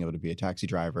being able to be a taxi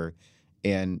driver.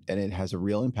 And it has a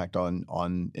real impact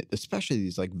on especially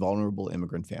these like vulnerable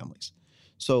immigrant families.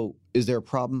 So is there a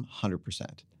problem?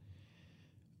 100%.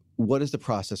 What is the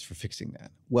process for fixing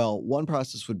that? Well, one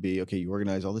process would be, okay, you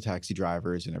organize all the taxi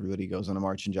drivers and everybody goes on a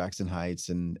march in Jackson Heights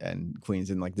and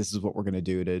Queens, and like, this is what we're going to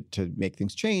do to make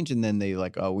things change. And then they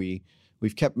like, oh,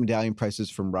 we've kept medallion prices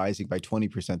from rising by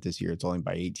 20% this year. It's only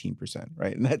by 18%,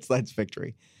 right? And that's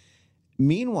victory.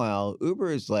 Meanwhile, Uber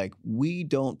is like, we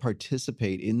don't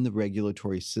participate in the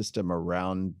regulatory system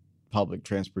around public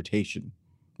transportation.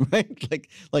 Right?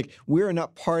 Like we are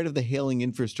not part of the hailing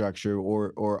infrastructure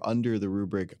or under the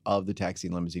rubric of the Taxi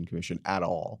and Limousine Commission at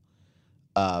all,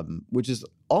 which is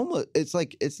almost, it's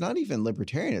like, it's not even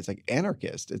libertarian. It's like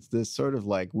anarchist. It's this sort of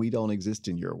like, we don't exist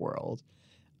in your world.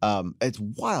 It's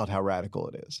wild how radical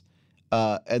it is.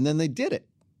 And then they did it.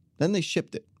 Then they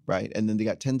shipped it, right? And then they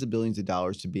got tens of billions of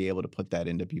dollars to be able to put that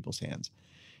into people's hands.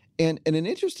 And an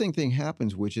interesting thing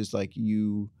happens, which is like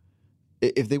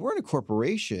if they weren't a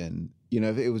corporation, you know,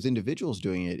 if it was individuals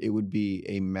doing it, it would be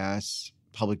a mass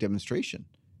public demonstration,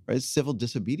 right? It's civil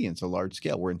disobedience at large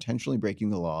scale. We're intentionally breaking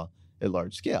the law at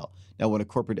large scale. Now, when a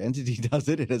corporate entity does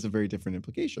it, it has a very different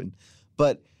implication.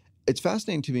 But it's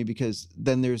fascinating to me because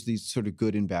then there's these sort of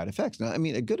good and bad effects. Now, I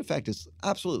mean, a good effect is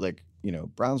absolutely like, you know,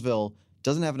 Brownsville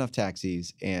doesn't have enough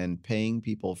taxis and paying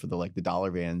people for the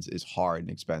dollar vans is hard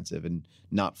and expensive and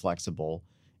not flexible.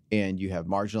 And you have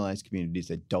marginalized communities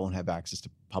that don't have access to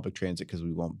public transit because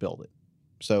we won't build it.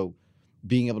 So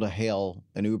being able to hail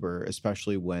an Uber,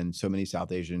 especially when so many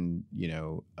South Asian, you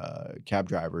know, cab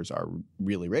drivers are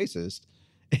really racist,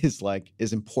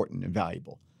 is important and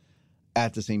valuable.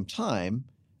 At the same time,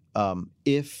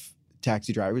 if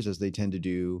taxi drivers, as they tend to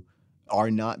do,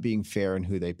 are not being fair in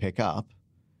who they pick up,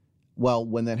 well,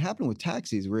 when that happened with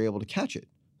taxis, we were able to catch it.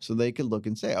 So they could look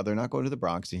and say, oh, they're not going to the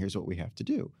Bronx, and here's what we have to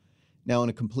do. Now, in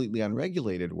a completely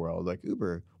unregulated world like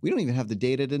Uber, we don't even have the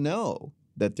data to know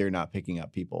that they're not picking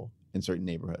up people in certain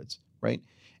neighborhoods, right?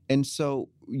 And so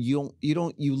you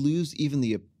lose even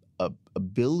the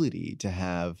ability to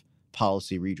have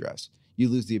policy redress. You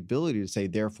lose the ability to say,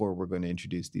 therefore, we're going to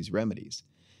introduce these remedies.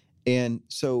 And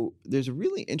so there's a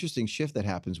really interesting shift that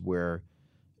happens where,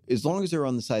 as long as they're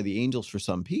on the side of the angels for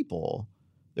some people,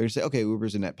 they're going to say, okay,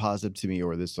 Uber's a net positive to me,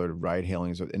 or this sort of ride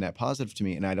hailing is a net positive to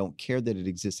me, and I don't care that it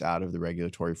exists out of the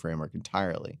regulatory framework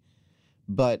entirely.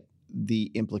 But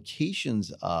the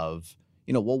implications of,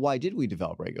 you know, well, why did we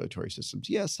develop regulatory systems?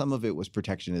 Yes, some of it was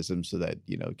protectionism so that,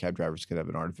 you know, cab drivers could have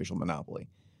an artificial monopoly.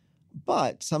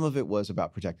 But some of it was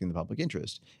about protecting the public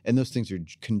interest. And those things are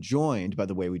conjoined by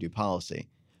the way we do policy.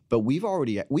 But we've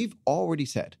already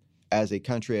said, as a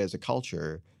country, as a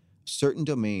culture, certain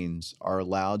domains are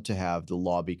allowed to have the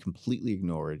law be completely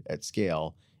ignored at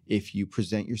scale if you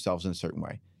present yourselves in a certain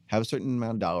way. Have a certain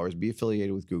amount of dollars, be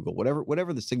affiliated with Google,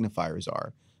 whatever the signifiers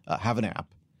are, have an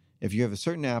app. If you have a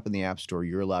certain app in the App Store,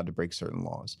 you're allowed to break certain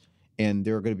laws. And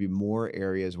there are going to be more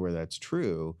areas where that's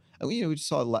true. I mean, you know, we just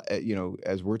saw, you know,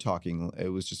 as we're talking, it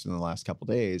was just in the last couple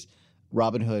of days,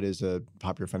 Robinhood is a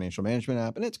popular financial management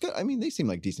app, and it's good. I mean, they seem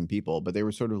like decent people, but they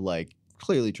were sort of like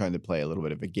clearly trying to play a little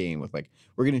bit of a game with like,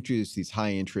 we're going to introduce these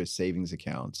high interest savings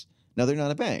accounts Now, they're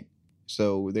not a bank.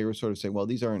 So they were sort of saying, well,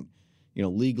 these aren't,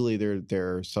 legally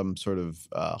they're some sort of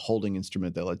holding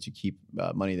instrument that lets you keep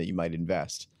money that you might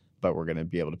invest, but we're going to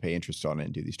be able to pay interest on it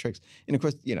and do these tricks. And of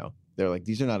course, they're like,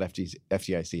 these are not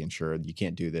FDIC insured. You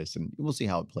can't do this. And we'll see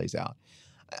how it plays out.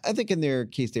 I think in their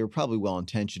case, they were probably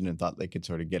well-intentioned and thought they could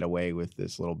sort of get away with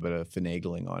this little bit of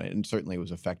finagling on it. And certainly it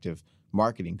was effective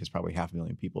marketing because probably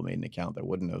 500,000 people made an account that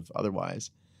wouldn't have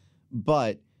otherwise.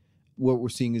 But what we're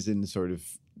seeing is in the sort of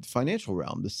financial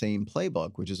realm, the same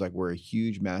playbook, which is like we're a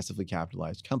huge, massively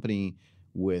capitalized company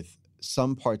with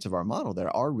some parts of our model that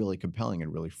are really compelling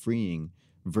and really freeing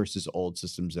versus old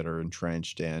systems that are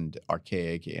entrenched and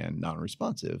archaic and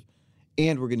non-responsive.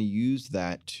 And we're going to use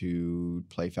that to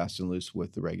play fast and loose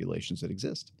with the regulations that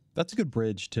exist. That's a good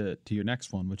bridge to your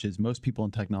next one, which is most people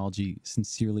in technology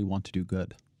sincerely want to do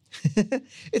good.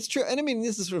 It's true. And I mean,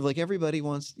 this is sort of like everybody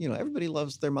wants, everybody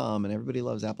loves their mom and everybody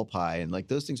loves apple pie. And like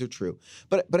those things are true.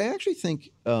 But I actually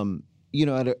think, at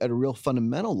a real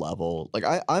fundamental level, like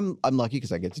I'm lucky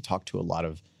because I get to talk to a lot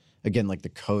of, again, like the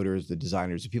coders, the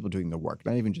designers, the people doing the work,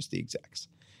 not even just the execs.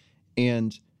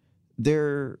 And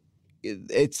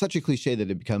it's such a cliche that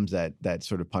it becomes that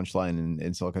sort of punchline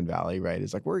in Silicon Valley, right?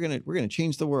 It's like, we're gonna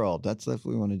change the world. That's what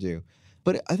we want to do.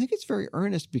 But I think it's very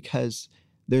earnest because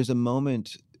there's a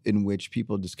moment in which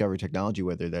people discover technology,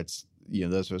 whether that's,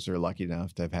 those of us who are lucky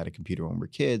enough to have had a computer when we're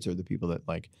kids, or the people that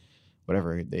like,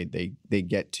 whatever, they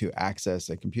get to access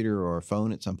a computer or a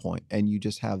phone at some point, and you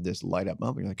just have this light up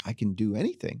moment. You're like, I can do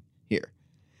anything here.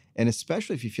 And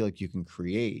especially if you feel like you can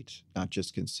create, not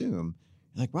just consume,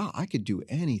 you're like, wow, I could do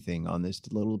anything on this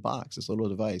little box, this little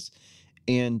device.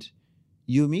 And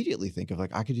you immediately think of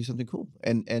like, I could do something cool.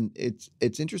 And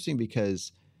it's interesting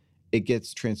because it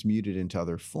gets transmuted into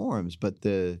other forms, but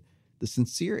the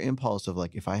sincere impulse of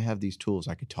like, if I have these tools,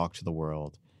 I could talk to the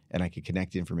world and I could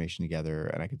connect information together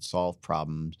and I could solve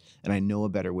problems and I know a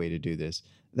better way to do this.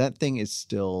 That thing is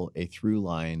still a through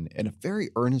line and a very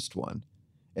earnest one,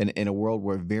 and in a world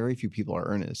where very few people are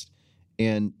earnest.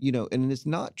 And, and it's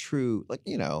not true. Like,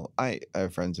 I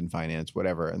have friends in finance,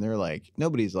 whatever, and they're like,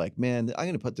 nobody's like, man, I'm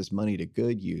going to put this money to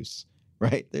good use,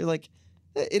 right? They're like,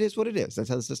 it is what it is. That's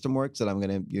how the system works. And I'm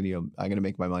going to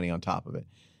make my money on top of it.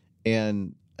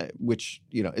 And which,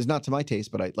 is not to my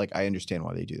taste, but I understand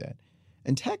why they do that.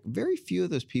 And tech, very few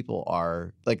of those people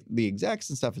are like the execs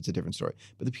and stuff. It's a different story.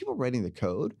 But the people writing the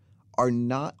code are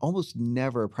not, almost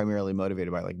never primarily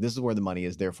motivated by like, this is where the money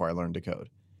is, therefore I learned to code.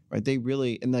 Right? They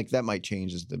really, and like that might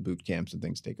change as the boot camps and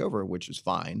things take over, which is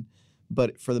fine.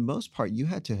 But for the most part, you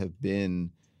had to have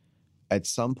been at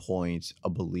some point a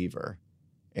believer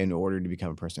in order to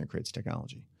become a person that creates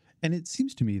technology. And it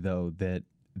seems to me, though, that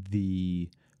the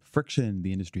friction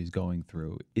the industry is going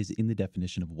through is in the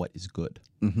definition of what is good.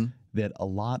 Mm-hmm. That a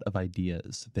lot of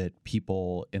ideas that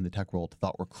people in the tech world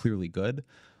thought were clearly good,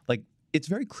 like it's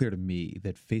very clear to me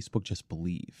that Facebook just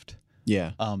believed.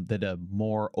 Yeah. That a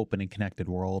more open and connected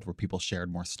world where people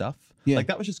shared more stuff. Yeah. Like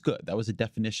that was just good. That was a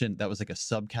definition. That was like a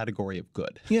subcategory of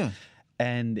good. Yeah.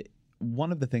 And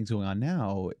one of the things going on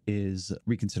now is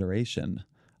reconsideration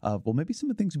of, well, maybe some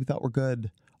of the things we thought were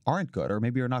good aren't good, or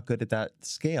maybe are not good at that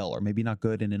scale, or maybe not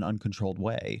good in an uncontrolled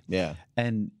way. Yeah.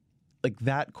 And like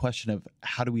that question of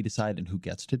how do we decide and who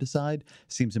gets to decide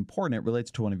seems important. It relates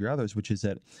to one of your others, which is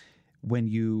that when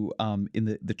you,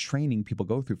 in the training people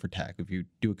go through for tech, if you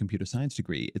do a computer science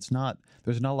degree, there's not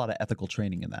a lot of ethical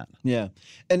training in that. Yeah.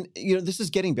 And, this is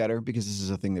getting better because this is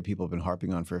a thing that people have been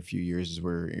harping on for a few years, is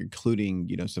we're including,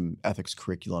 some ethics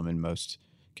curriculum in most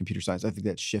computer science. I think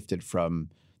that shifted from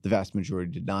the vast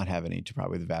majority did not have any to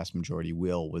probably the vast majority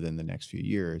will within the next few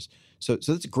years. So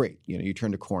that's great. You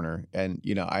turned a corner, and,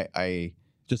 I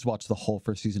just watch the whole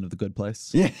first season of The Good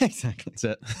Place. Yeah, exactly. That's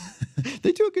it.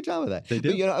 They do a good job of that. They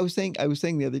do. But, I was saying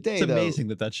the other day, it's amazing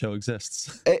that show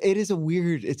exists. It is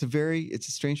it's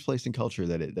a strange place in culture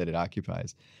that it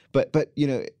occupies. But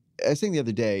I was saying the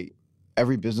other day,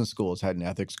 every business school has had an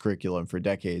ethics curriculum for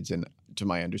decades, and to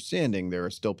my understanding, there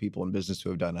are still people in business who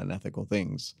have done unethical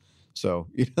things. So,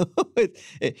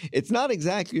 it's not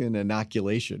exactly an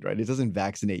inoculation, right? It doesn't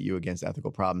vaccinate you against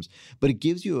ethical problems, but it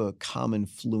gives you a common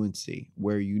fluency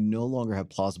where you no longer have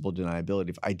plausible deniability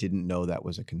if I didn't know that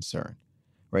was a concern,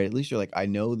 right? At least you're like, I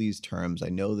know these terms, I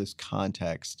know this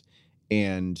context,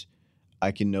 and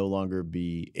I can no longer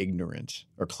be ignorant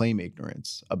or claim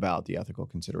ignorance about the ethical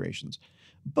considerations.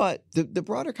 But the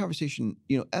broader conversation,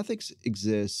 ethics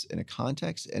exists in a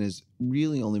context and is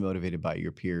really only motivated by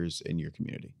your peers in your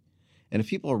community. And if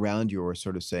people around you are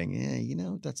sort of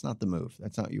saying, that's not the move.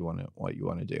 That's not what you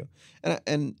want to do.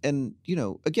 And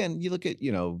again, you look at,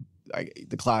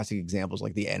 the classic examples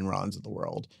like the Enrons of the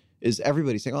world is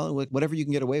everybody saying, oh, whatever you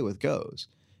can get away with goes.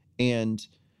 And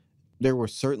there were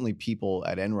certainly people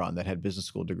at Enron that had business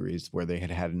school degrees where they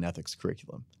had an ethics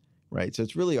curriculum, right? So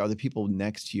it's really, are the people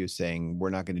next to you saying, we're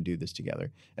not going to do this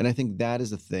together? And I think that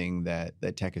is a thing that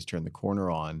tech has turned the corner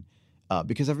on,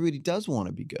 because everybody does want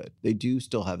to be good. They do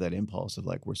still have that impulse of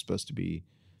like, we're supposed to be,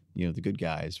 the good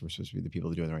guys. We're supposed to be the people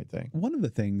that are doing the right thing. One of the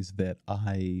things that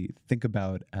I think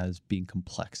about as being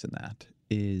complex in that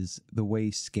is the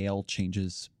way scale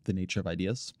changes the nature of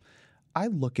ideas. I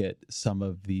look at some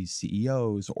of these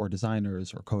CEOs or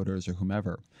designers or coders or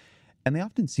whomever, and they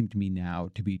often seem to me now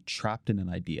to be trapped in an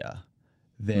idea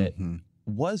that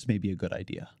was maybe a good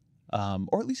idea,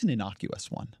 or at least an innocuous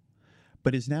one,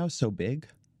 but is now so big.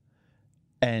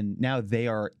 And now they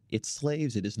are its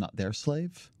slaves. It is not their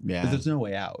slave. Yeah. But there's no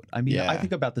way out. I mean, I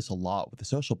think about this a lot with the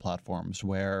social platforms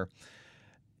where,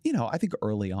 I think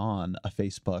early on, a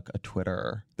Facebook, a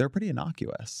Twitter, they're pretty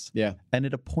innocuous. Yeah. And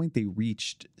at a point, they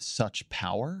reached such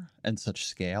power and such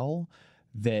scale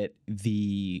that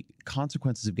the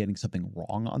consequences of getting something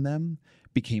wrong on them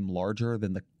became larger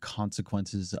than the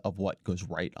consequences of what goes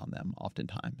right on them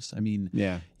oftentimes. I mean,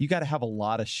 you got to have a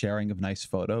lot of sharing of nice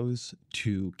photos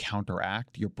to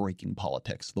counteract your breaking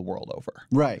politics the world over.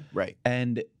 Right.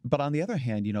 But on the other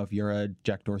hand, if you're a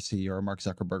Jack Dorsey or a Mark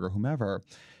Zuckerberg or whomever,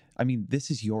 I mean, this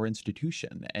is your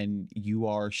institution and you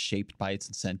are shaped by its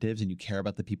incentives and you care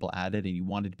about the people at it and you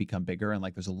want it to become bigger. And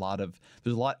like, there's a lot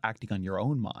acting on your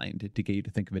own mind to get you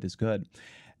to think of it as good.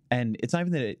 And it's not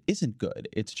even that it isn't good.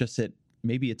 It's just that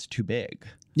maybe it's too big,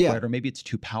 right? Or maybe it's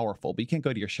too powerful, but you can't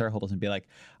go to your shareholders and be like,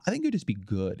 I think it would just be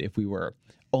good if we were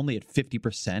only at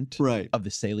 50% of the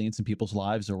salience in people's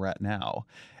lives that we're at now.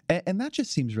 And that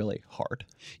just seems really hard.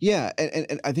 Yeah,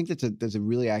 and I think that's a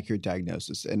really accurate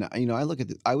diagnosis. And I look at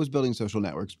I was building social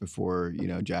networks before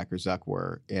Jack or Zuck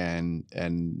were, and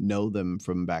know them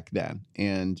from back then,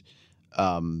 and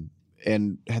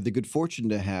had the good fortune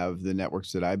to have the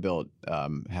networks that I built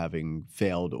having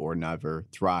failed or never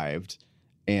thrived,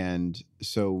 and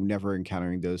so never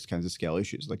encountering those kinds of scale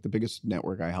issues. Like the biggest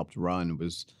network I helped run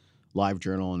was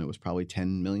LiveJournal, and it was probably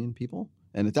 10 million people.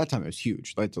 And at that time, it was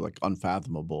huge. It's like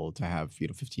unfathomable to have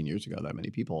 15 years ago that many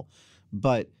people.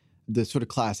 But the sort of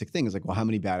classic thing is like, well, how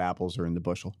many bad apples are in the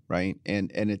bushel, right? And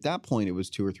at that point, it was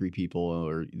 2 or 3 people,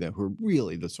 or who were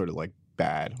really the sort of like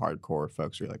bad, hardcore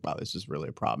folks who are like, wow, this is really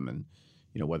a problem, and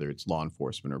whether it's law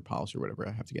enforcement or policy or whatever,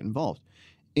 I have to get involved.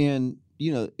 And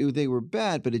they were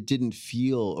bad, but it didn't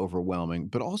feel overwhelming.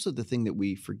 But also the thing that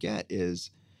we forget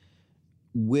is,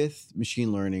 with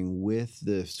machine learning, with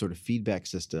the sort of feedback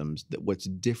systems, that what's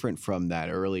different from that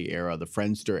early era, the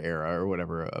Friendster era or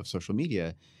whatever of social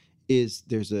media, is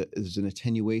there's an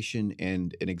attenuation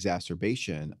and an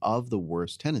exacerbation of the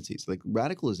worst tendencies. Like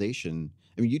radicalization,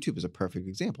 I mean, YouTube is a perfect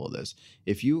example of this.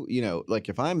 If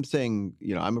if I'm saying,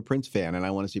 I'm a Prince fan and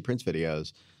I want to see Prince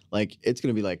videos, like it's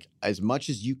going to be like as much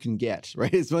as you can get,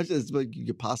 right? As much as you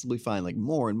could possibly find, like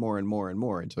more and more and more and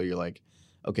more until you're like,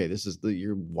 okay,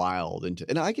 you're wild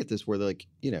and I get this where they're like,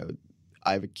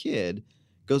 I have a kid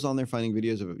goes on there finding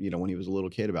videos of, when he was a little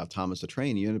kid about Thomas the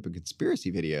Train. You end up in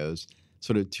conspiracy videos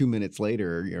sort of 2 minutes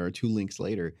later, or 2 links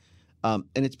later. And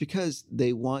it's because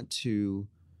they want to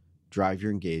drive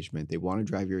your engagement. They want to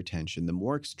drive your attention. The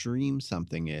more extreme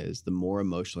something is, the more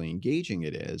emotionally engaging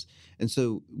it is. And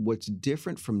so what's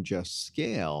different from just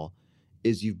scale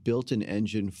is you've built an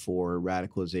engine for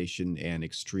radicalization and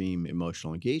extreme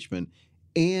emotional engagement,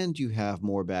 and you have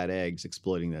more bad eggs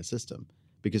exploiting that system.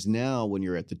 Because now when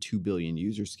you're at the 2 billion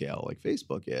user scale like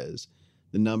Facebook is,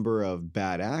 the number of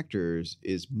bad actors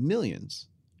is millions.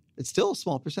 It's still a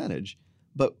small percentage,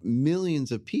 but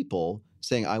millions of people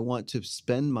saying, I want to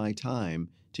spend my time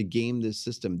to game this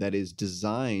system that is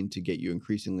designed to get you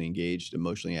increasingly engaged,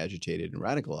 emotionally agitated, and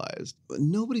radicalized.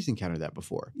 Nobody's encountered that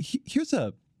before. Here's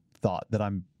a thought that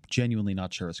I'm genuinely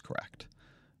not sure is correct,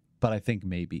 but I think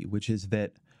maybe, which is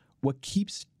that what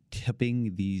keeps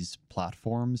tipping these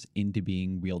platforms into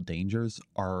being real dangers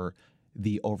are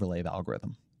the overlay of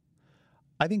algorithm.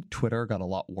 I think Twitter got a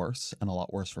lot worse, and a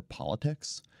lot worse for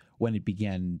politics, when it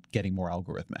began getting more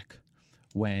algorithmic,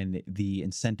 when the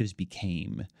incentives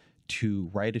became to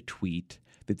write a tweet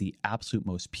that the absolute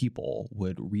most people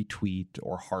would retweet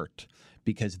or heart,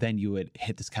 because then you would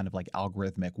hit this kind of like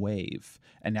algorithmic wave,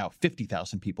 and now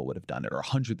 50,000 people would have done it, or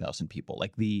 100,000 people.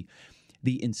 Like the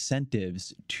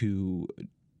incentives to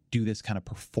do this kind of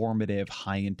performative,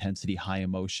 high intensity, high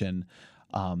emotion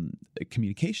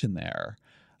communication there,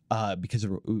 because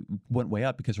it went way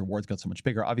up because rewards got so much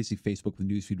bigger. Obviously, Facebook, the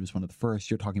newsfeed was one of the first.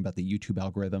 You're talking about the YouTube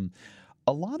algorithm.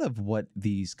 A lot of what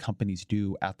these companies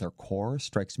do at their core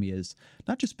strikes me as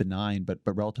not just benign, but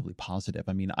relatively positive.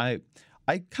 I mean, I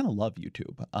I kind of love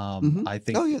YouTube. I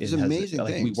think there's amazing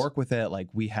things. We work with it. Like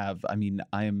we have,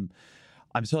 I'm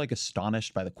so like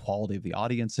astonished by the quality of the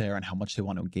audience there and how much they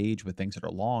want to engage with things that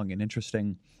are long and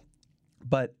interesting.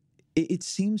 But it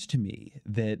seems to me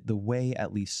that the way,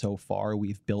 at least so far,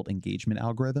 we've built engagement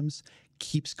algorithms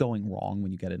keeps going wrong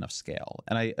when you get enough scale.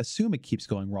 And I assume it keeps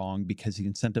going wrong because the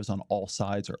incentives on all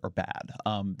sides are bad.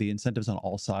 The incentives on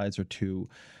all sides are to,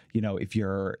 if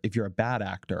you're a bad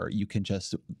actor, you can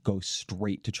just go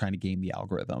straight to trying to game the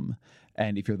algorithm.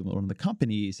 And if you're one of the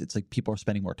companies, it's like people are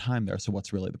spending more time there. So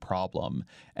what's really the problem?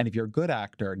 And if you're a good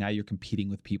actor, now you're competing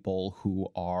with people who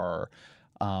are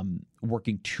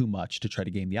working too much to try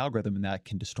to game the algorithm, and that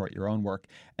can distort your own work.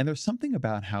 And there's something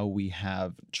about how we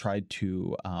have tried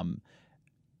to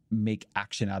make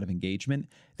action out of engagement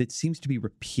that seems to be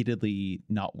repeatedly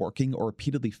not working or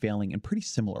repeatedly failing in pretty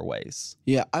similar ways.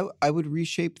 Yeah, I would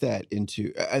reshape that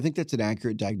into, I think that's an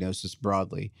accurate diagnosis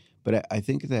broadly, but I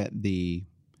think that the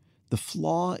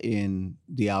flaw in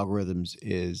the algorithms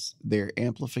is their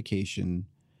amplification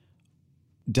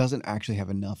doesn't actually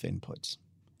have enough inputs.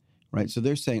 Right. So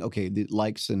they're saying, okay, the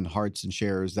likes and hearts and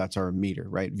shares, that's our meter,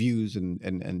 right? Views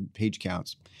and page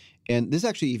counts. And this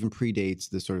actually even predates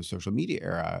the sort of social media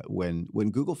era when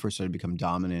Google first started to become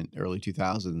dominant early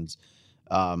 2000s.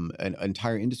 An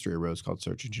entire industry arose called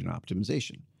search engine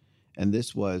optimization. And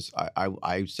this was,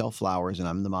 I sell flowers and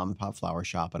I'm the mom and pop flower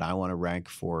shop and I want to rank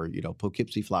for,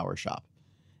 Poughkeepsie Flower Shop.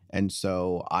 And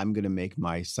so I'm going to make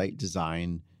my site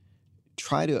design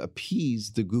try to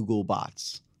appease the Google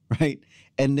bots. Right.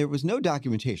 And there was no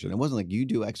documentation. It wasn't like you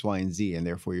do X, Y, and Z and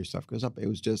therefore your stuff goes up. It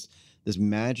was just this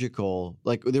magical,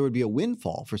 like there would be a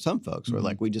windfall for some folks where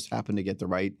like we just happened to get the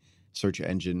right search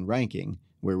engine ranking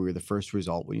where we were the first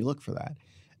result when you look for that.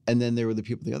 And then there were the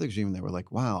people at the other extreme that were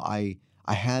like, wow, I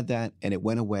had that and it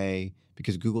went away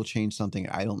because Google changed something.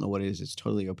 I don't know what it is. It's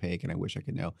totally opaque and I wish I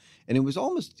could know. And it was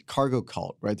almost cargo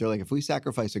cult, right? They're like, if we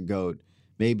sacrifice a goat,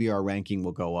 maybe our ranking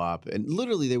will go up. And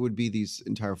literally there would be these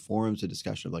entire forums of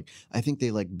discussion of like, I think they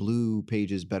like blue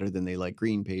pages better than they like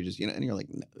green pages, and you're like,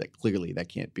 clearly that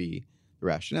can't be the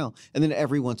rationale. And then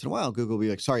every once in a while, Google will be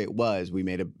like, sorry, we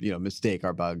made a mistake.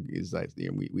 Our bug is that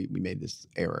we made this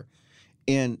error.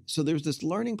 And so there's this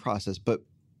learning process, but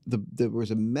there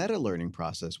was a meta learning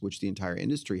process, which the entire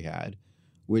industry had,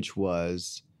 which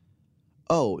was,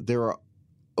 there are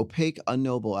opaque,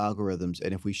 unknowable algorithms.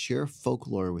 And if we share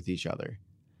folklore with each other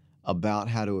about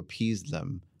how to appease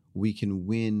them, we can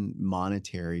win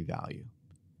monetary value,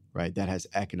 right? That has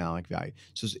economic value.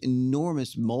 So it's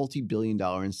enormous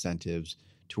multi-billion-dollar incentives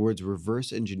towards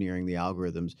reverse engineering the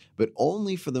algorithms, but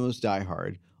only for the most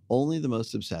diehard, only the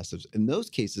most obsessives. In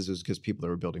those cases, it was because people that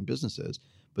were building businesses.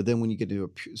 But then when you get into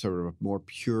a sort of a more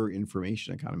pure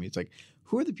information economy, it's like,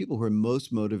 who are the people who are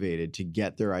most motivated to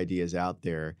get their ideas out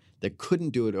there that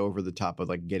couldn't do it over the top of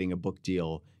like getting a book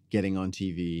deal, getting on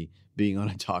TV, being on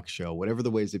a talk show, whatever the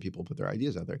ways that people put their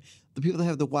ideas out there? The people that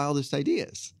have the wildest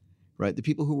ideas, right? The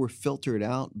people who were filtered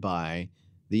out by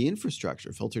the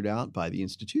infrastructure, filtered out by the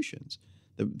institutions.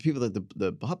 The people that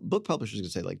the book publishers can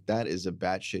say, like, that is a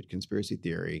batshit conspiracy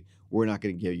theory. We're not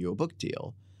going to give you a book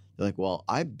deal. They're like, well,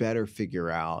 I better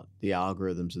figure out the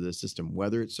algorithms of this system,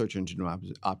 whether it's search engine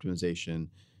optimization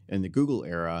in the Google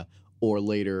era or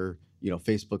later,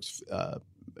 Facebook's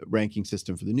ranking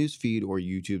system for the news feed or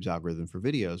YouTube's algorithm for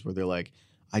videos, where they're like,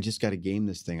 I just got to game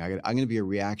this thing. I'm going to be a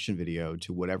reaction video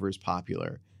to whatever is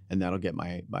popular, and that'll get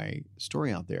my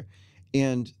story out there.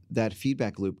 And that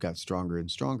feedback loop got stronger and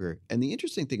stronger. And the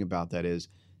interesting thing about that is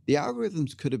the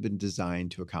algorithms could have been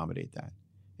designed to accommodate that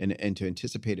and to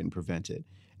anticipate it and prevent it.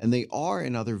 And they are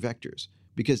in other vectors.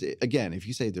 Because, again, if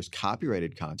you say there's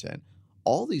copyrighted content,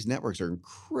 all these networks are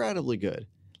incredibly good.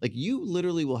 Like, you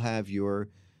literally will have your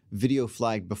video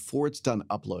flagged before it's done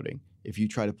uploading if you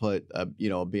try to put a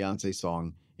Beyonce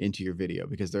song into your video,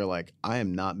 because they're like, I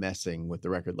am not messing with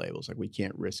the record labels. Like, we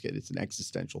can't risk it. It's an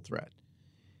existential threat.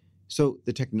 So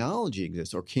the technology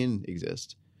exists, or can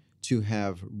exist, to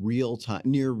have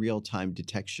near real-time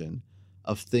detection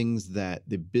of things that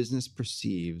the business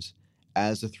perceives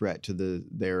as a threat to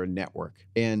their network.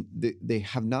 And they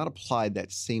have not applied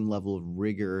that same level of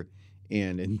rigor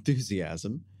and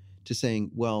enthusiasm to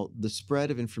saying, well, the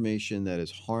spread of information that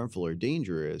is harmful or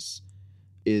dangerous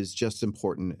is just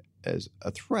important as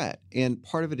a threat. And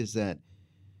part of it is that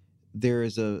there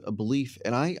is a belief,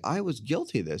 and I was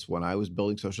guilty of this when I was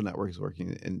building social networks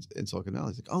working in Silicon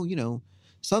Valley. It's like,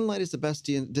 sunlight is the best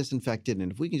disinfectant,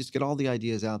 and if we can just get all the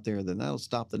ideas out there, then that'll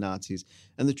stop the Nazis.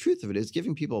 And the truth of it is,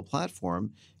 giving people a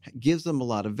platform gives them a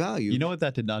lot of value. You know what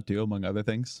that did not do, among other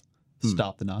things?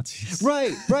 Stop the Nazis.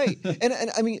 Right.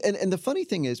 And I mean, and the funny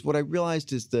thing is, what I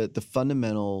realized is that the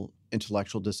fundamental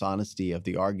intellectual dishonesty of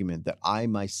the argument that I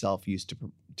myself used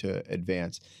to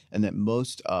advance, and that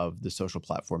most of the social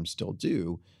platforms still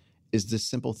do, is this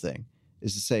simple thing,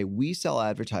 is to say we sell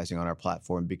advertising on our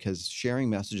platform because sharing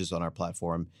messages on our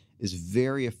platform is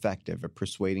very effective at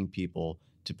persuading people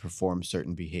to perform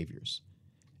certain behaviors.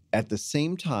 At the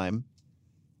same time,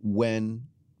 when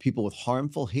people with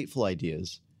harmful, hateful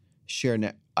ideas share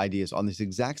ideas on this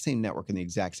exact same network and the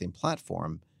exact same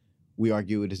platform, we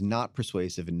argue it is not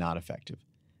persuasive and not effective.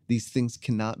 These things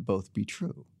cannot both be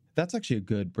true. That's actually a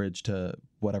good bridge to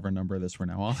whatever number this we're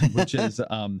now on, which is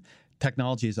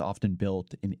technology is often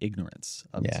built in ignorance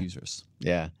of its users.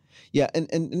 Yeah.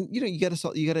 And you got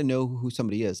to know who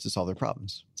somebody is to solve their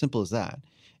problems. Simple as that.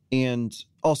 And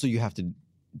also you have to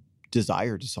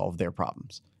desire to solve their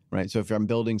problems, right? So if I'm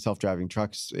building self-driving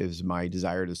trucks, is my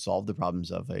desire to solve the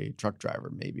problems of a truck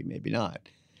driver? Maybe, maybe not.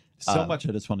 So much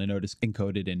I just want to notice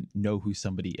encoded in know who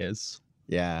somebody is.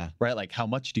 Yeah. Right? Like how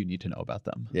much do you need to know about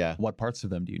them? Yeah. What parts of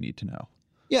them do you need to know?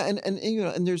 Yeah,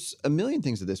 and there's a million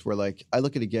things of this where, like, I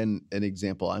look at, again, an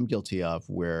example I'm guilty of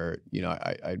where,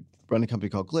 I run a company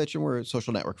called Glitch, and we're a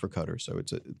social network for coders. So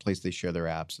it's a place they share their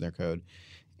apps and their code.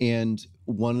 And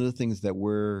one of the things that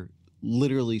we're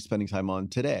literally spending time on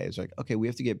today is like, okay, we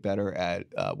have to get better at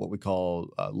what we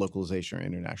call localization or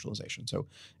internationalization. So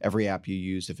every app you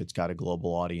use, if it's got a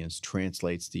global audience,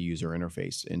 translates the user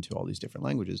interface into all these different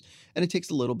languages. And it takes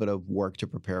a little bit of work to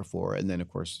prepare for. And then, of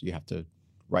course, you have to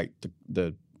write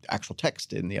the actual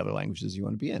text in the other languages you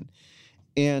want to be in.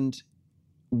 And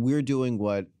we're doing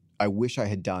what I wish I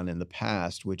had done in the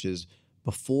past, which is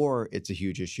before it's a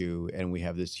huge issue and we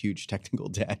have this huge technical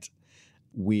debt,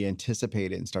 we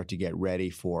anticipate it and start to get ready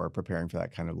for preparing for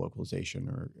that kind of localization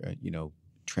or,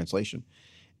 translation.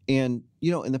 And,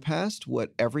 in the past,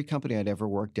 what every company I'd ever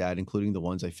worked at, including the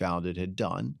ones I founded, had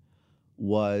done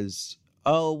was,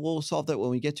 oh, we'll solve that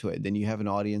when we get to it. Then you have an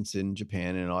audience in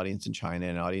Japan and an audience in China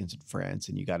and an audience in France,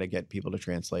 and you got to get people to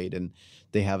translate, and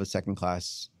they have a second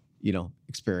class,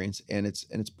 experience, and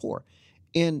it's poor.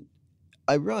 And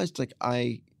I realized, like,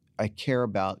 I care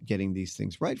about getting these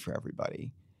things right for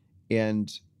everybody.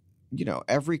 And,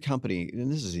 every company,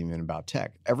 and this isn't even about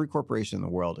tech, every corporation in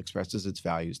the world expresses its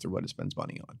values through what it spends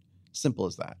money on. Simple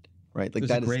as that, right? Like,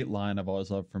 there's a great line I've always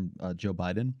loved from Joe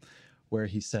Biden, where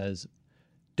he says,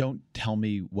 "Don't tell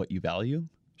me what you value.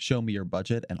 Show me your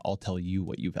budget, and I'll tell you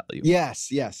what you value."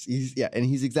 Yes. And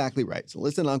he's exactly right. So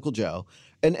listen, Uncle Joe.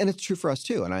 And it's true for us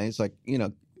too. And I was like,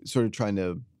 sort of trying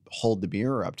to hold the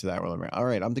mirror up to that. Where I'm like, all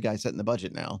right, I'm the guy setting the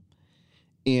budget now.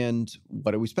 And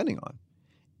what are we spending on?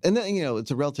 And then,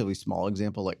 it's a relatively small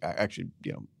example. Like, actually,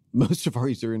 most of our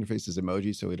user interface is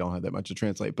emoji, so we don't have that much to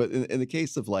translate. But in the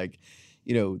case of, like,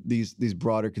 these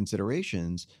broader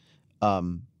considerations,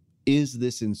 is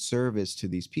this in service to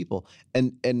these people?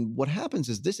 And what happens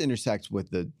is this intersects with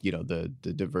the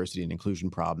diversity and inclusion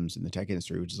problems in the tech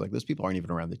industry, which is like those people aren't even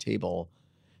around the table.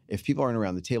 If people aren't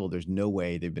around the table, there's no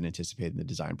way they've been anticipated in the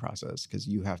design process, because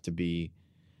you have to be,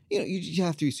 you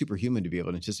have to be superhuman to be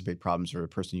able to anticipate problems for a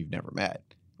person you've never met,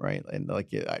 right? And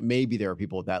like, maybe there are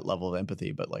people with that level of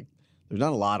empathy, but like, there's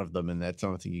not a lot of them, and that's not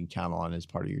something you can count on as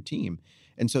part of your team.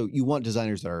 And so you want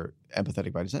designers that are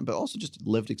empathetic by design, but also just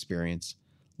lived experience,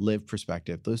 lived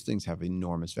perspective. Those things have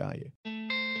enormous value.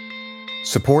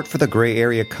 Support for the gray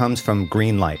area comes from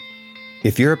Greenlight.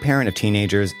 If you're a parent of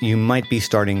teenagers, you might be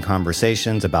starting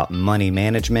conversations about money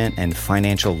management and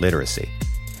financial literacy.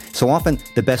 So often,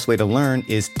 the best way to learn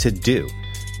is to do.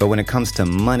 But when it comes to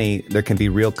money, there can be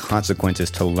real consequences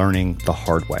to learning the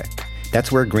hard way.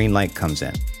 That's where Greenlight comes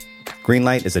in.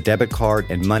 Greenlight is a debit card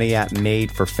and money app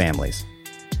made for families.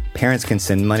 Parents can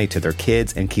send money to their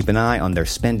kids and keep an eye on their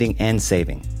spending and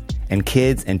saving. And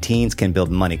kids and teens can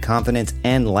build money confidence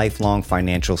and lifelong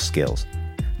financial skills.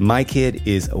 My kid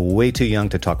is way too young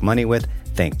to talk money with,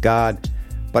 thank God.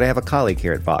 But I have a colleague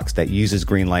here at Vox that uses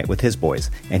Greenlight with his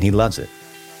boys, and he loves it.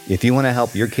 If you want to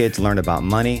help your kids learn about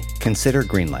money, consider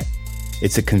Greenlight.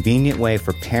 It's a convenient way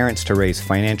for parents to raise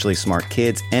financially smart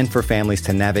kids and for families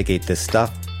to navigate this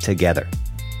stuff together.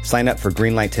 Sign up for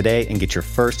Greenlight today and get your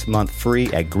first month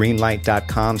free at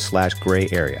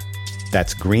greenlight.com/grayarea.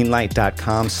 That's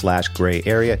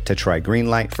greenlight.com/grayarea to try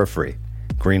Greenlight for free.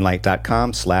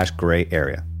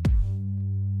 Greenlight.com/grayarea.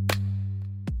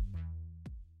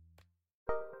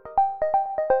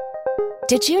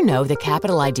 Did you know the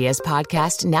Capital Ideas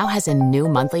podcast now has a new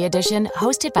monthly edition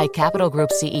hosted by Capital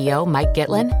Group CEO Mike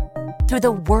Gitlin? Through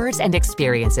the words and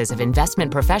experiences of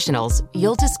investment professionals,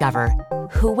 you'll discover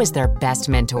who was their best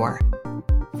mentor,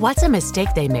 what's a mistake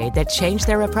they made that changed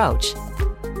their approach,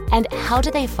 and how do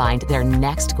they find their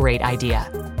next great idea.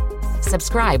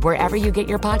 Subscribe wherever you get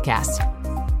your podcasts.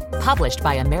 Published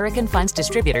by American Funds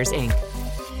Distributors, Inc.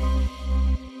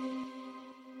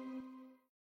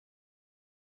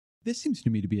 This seems to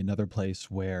me to be another place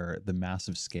where the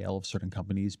massive scale of certain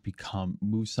companies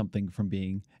moves something from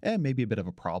being maybe a bit of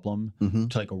a problem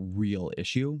to like a real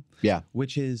issue. Yeah.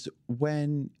 Which is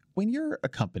when you're a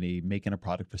company making a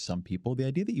product for some people, the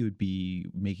idea that you would be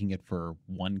making it for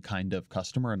one kind of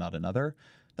customer and not another,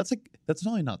 that's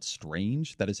not only not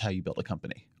strange, that is how you build a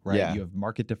company, right? Yeah. You have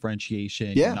market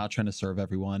differentiation, Yeah. you're not trying to serve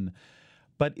everyone.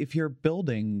 But if you're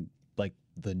building like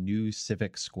the new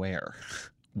Civic Square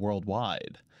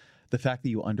worldwide, the fact that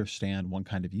you understand one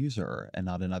kind of user and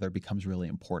not another becomes really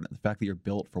important. The fact that you're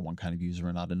built for one kind of user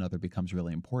and not another becomes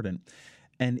really important.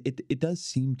 And it does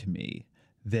seem to me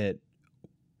that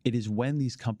it is when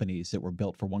these companies that were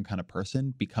built for one kind of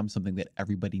person become something that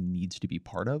everybody needs to be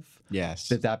part of, Yes.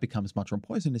 that becomes much more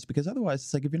poisonous, because otherwise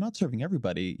it's like, if you're not serving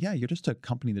everybody, yeah, you're just a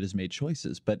company that has made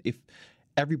choices. But if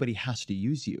everybody has to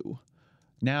use you,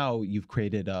 now you've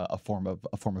created a form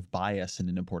of bias in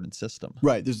an important system.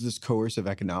 Right. There's this coercive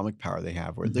economic power they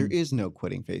have where there is no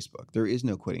quitting Facebook. There is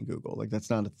no quitting Google. Like, that's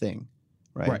not a thing.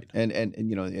 Right. And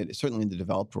you know, certainly in the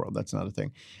developed world, that's not a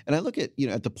thing. And I look at, you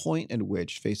know, at the point at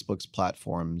which Facebook's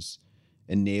platforms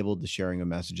enabled the sharing of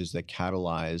messages that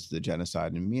catalyzed the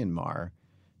genocide in Myanmar,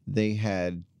 they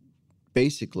had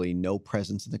basically no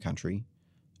presence in the country.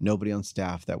 Nobody on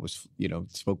staff that was, you know,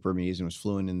 spoke Burmese and was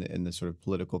fluent in the sort of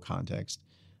political context.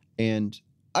 And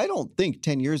I don't think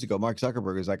 10 years ago, Mark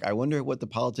Zuckerberg was like, I wonder what the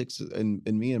politics in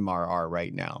Myanmar are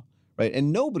right now, right?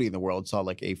 And nobody in the world saw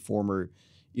like a former,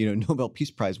 you know, Nobel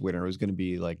Peace Prize winner was going to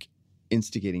be like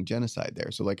instigating genocide there.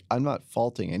 So like, I'm not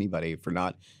faulting anybody for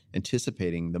not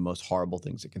anticipating the most horrible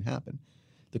things that can happen.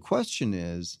 The question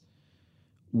is,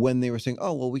 when they were saying,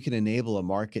 oh, well, we can enable a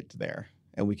market there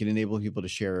and we can enable people to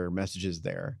share messages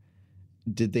there,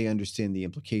 did they understand the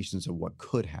implications of what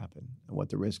could happen and what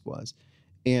the risk was?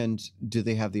 And do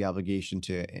they have the obligation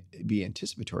to be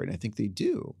anticipatory? And I think they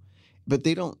do. But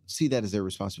they don't see that as their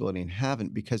responsibility and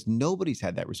haven't, because nobody's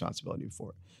had that responsibility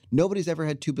before. Nobody's ever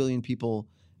had 2 billion people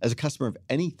as a customer of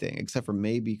anything except for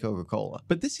maybe Coca-Cola.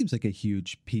 But this seems like a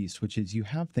huge piece, which is you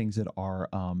have things that are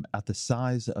at the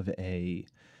size of a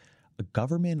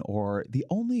government, or the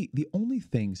only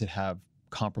things that have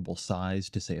comparable size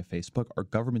to, say, a Facebook are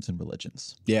governments and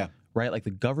religions. Yeah. Right? Like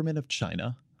the government of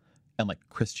China and like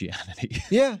Christianity.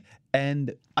 Yeah.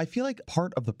 And I feel like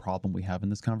part of the problem we have in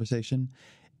this conversation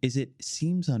is it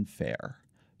seems unfair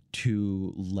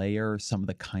to layer some of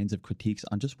the kinds of critiques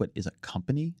on just what is a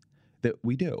company that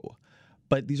we do.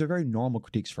 But these are very normal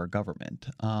critiques for a government,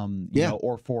 you know,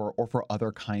 or for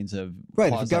other kinds of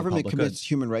right. If a government commits goods.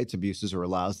 human rights abuses or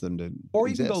allows them to or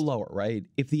exist. even go lower, right?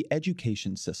 If the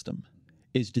education system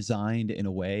is designed in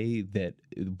a way that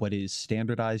what is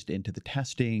standardized into the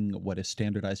testing, what is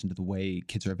standardized into the way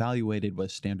kids are evaluated, what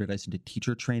is standardized into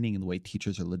teacher training and the way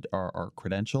teachers are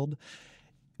credentialed,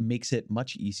 makes it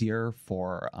much easier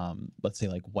for, let's say,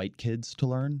 like white kids to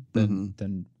learn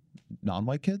than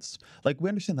non-white kids. Like, we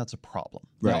understand that's a problem.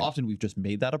 Right. Now, often we've just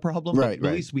made that a problem. Right, but at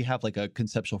right. least we have like a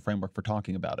conceptual framework for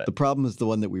talking about it. The problem is the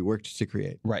one that we worked to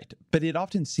create. Right. But it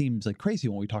often seems like crazy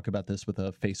when we talk about this with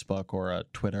a Facebook or a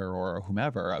Twitter or a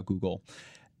whomever, a Google.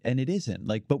 And it isn't.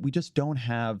 Like, but we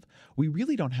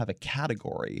really don't have a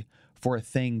category for a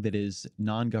thing that is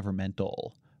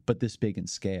non-governmental, but this big in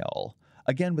scale.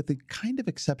 Again, with the kind of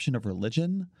exception of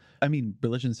religion. I mean,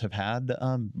 religions have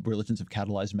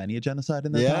catalyzed many a genocide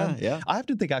in their time. Yeah. I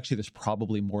often think actually there's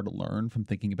probably more to learn from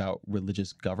thinking about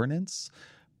religious governance,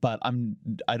 but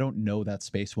I don't know that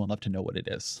space well enough to know what it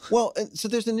is. Well, so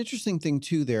there's an interesting thing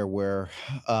too there where,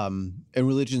 and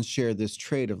religions share this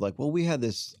trait of like, well, we had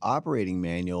this operating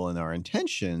manual and our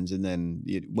intentions, and then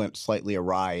it went slightly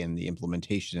awry in the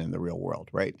implementation in the real world,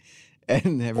 right?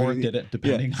 And or did it,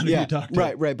 depending on who you talk to.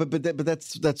 Right. But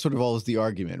that's sort of always the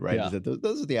argument, right? Yeah. Is that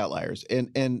those are the outliers.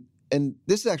 And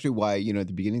this is actually why, you know, at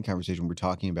the beginning of the conversation, we're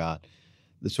talking about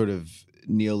the sort of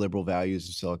neoliberal values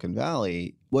of Silicon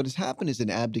Valley. What has happened is an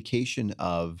abdication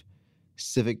of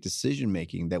civic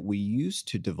decision-making that we used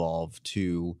to devolve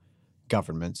to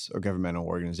governments or governmental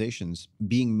organizations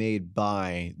being made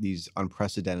by these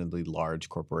unprecedentedly large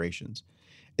corporations.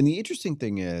 And the interesting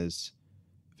thing is,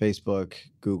 Facebook,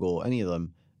 Google, any of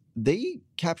them, they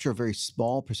capture a very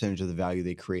small percentage of the value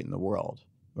they create in the world,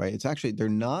 right? It's actually, they're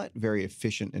not very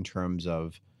efficient in terms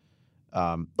of,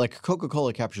 like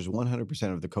Coca-Cola captures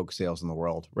 100% of the Coke sales in the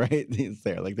world, right? It's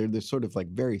there. Like they're sort of like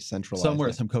very centralized.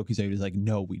 Somewhere some Coke executive is like,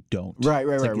 no, we don't. Right.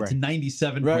 It's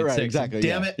 97.6. Right, exactly.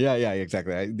 Damn it. Yeah,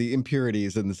 exactly. The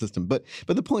impurities in the system. But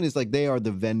the point is, like, they are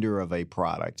the vendor of a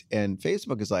product. And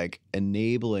Facebook is like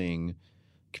enabling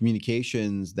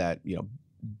communications that, you know,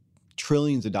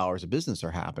 trillions of dollars of business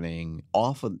are happening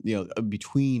off of,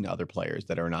 between other players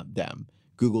that are not them.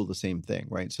 Google, the same thing,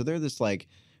 right? So they're this like,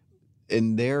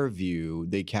 in their view,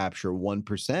 they capture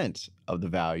 1% of the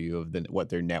value of what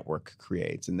their network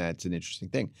creates. And that's an interesting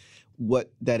thing.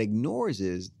 What that ignores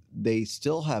is they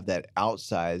still have that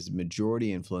outsized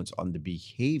majority influence on the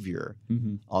behavior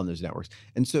on those networks.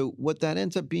 And so what that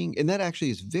ends up being, and that actually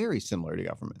is very similar to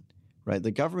government, right?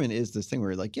 The government is this thing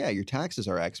where you're like, yeah, your taxes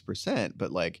are X%,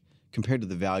 but like compared to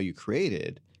the value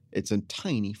created, it's a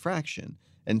tiny fraction.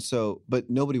 And so, but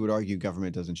nobody would argue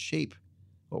government doesn't shape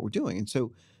what we're doing. And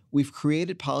so we've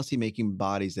created policymaking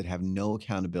bodies that have no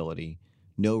accountability,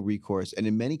 no recourse, and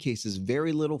in many cases,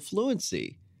 very little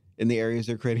fluency in the areas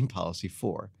they're creating policy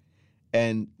for.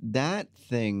 And that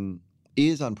thing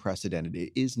is unprecedented.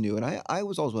 It is new. And I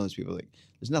was always one of those people like,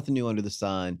 there's nothing new under the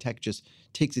sun. Tech just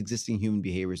takes existing human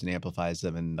behaviors and amplifies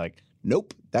them. And like,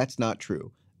 nope, that's not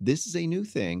true. This is a new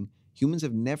thing. Humans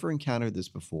have never encountered this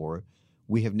before.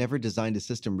 We have never designed a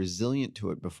system resilient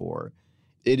to it before.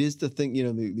 It is the thing,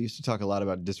 they used to talk a lot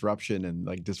about disruption and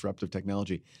like disruptive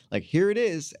technology. Like here it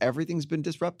is, everything's been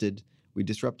disrupted. We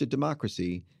disrupted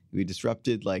democracy. We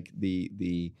disrupted like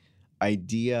the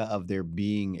idea of there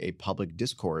being a public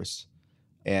discourse.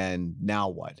 And now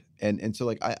what? And so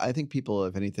like I think people,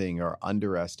 if anything, are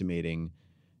underestimating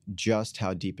just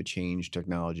how deep a change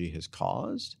technology has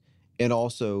caused, and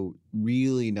also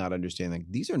really not understanding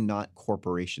like, these are not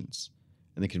corporations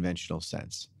in the conventional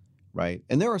sense. Right.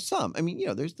 And there are some,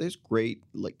 there's great,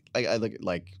 like, I look at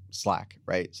like Slack,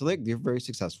 right? So they're very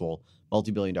successful,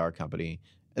 multi-billion-dollar company,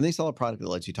 and they sell a product that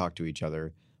lets you talk to each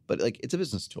other, but like it's a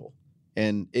business tool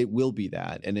and it will be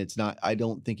that. And it's not, I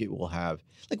don't think it will have,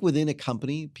 like within a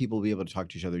company, people will be able to talk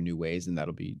to each other in new ways and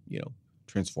that'll be,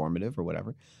 transformative or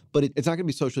whatever. But it's not going to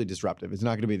be socially disruptive. It's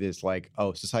not going to be this like,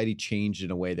 oh, society changed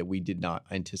in a way that we did not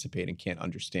anticipate and can't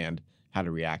understand how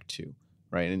to react to.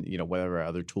 Right. And, whatever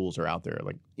other tools are out there,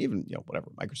 like even,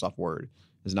 whatever, Microsoft Word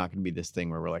is not going to be this thing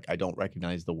where we're like, I don't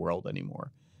recognize the world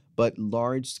anymore. But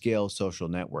large scale social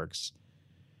networks,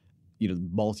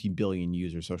 multi-billion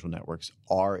user social networks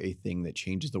are a thing that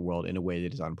changes the world in a way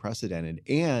that is unprecedented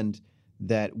and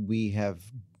that we have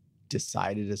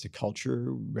decided as a culture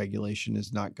regulation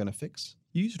is not going to fix.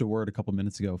 You used a word a couple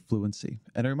minutes ago, fluency.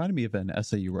 And it reminded me of an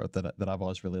essay you wrote that I've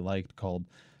always really liked called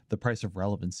The Price of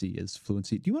Relevancy is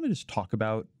Fluency. Do you want to just talk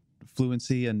about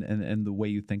fluency and the way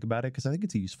you think about it? Because I think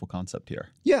it's a useful concept here.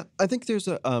 Yeah, I think there's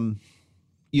there's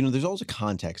always a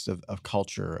context of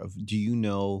culture of do you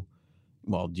know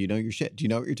your shit? Do you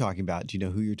know what you're talking about? Do you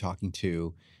know who you're talking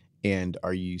to? And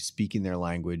are you speaking their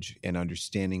language and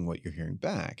understanding what you're hearing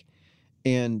back?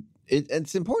 And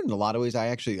it's important in a lot of ways.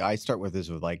 I start with this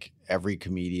with like every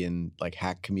comedian, like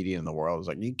hack comedian in the world is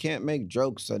like, you can't make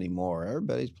jokes anymore.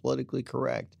 Everybody's politically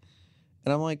correct.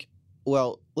 And I'm like,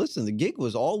 well, listen, the gig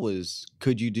was always,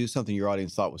 could you do something your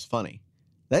audience thought was funny?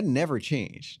 That never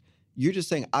changed. You're just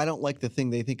saying, I don't like the thing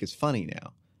they think is funny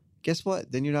now. Guess what?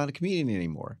 Then you're not a comedian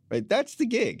anymore, right? That's the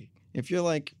gig. If you're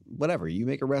like, whatever, you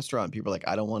make a restaurant, people are like,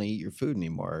 I don't want to eat your food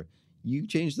anymore. You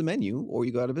change the menu or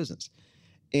you go out of business.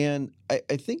 And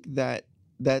I think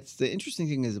that's the interesting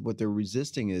thing is what they're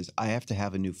resisting is I have to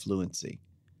have a new fluency,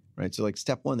 right? So like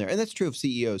step one there, and that's true of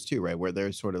CEOs too, right? Where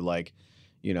they're sort of like,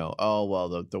 oh,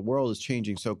 well, the world is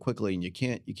changing so quickly and you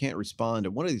can't respond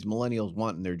to what do these millennials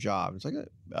want in their job? It's like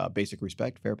a basic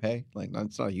respect, fair pay. Like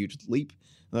that's not a huge leap.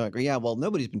 And they're like, yeah, well,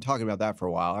 nobody's been talking about that for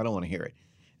a while. I don't want to hear it.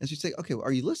 And so you say, okay, well,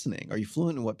 are you listening? Are you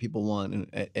fluent in what people want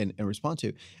and respond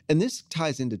to? And this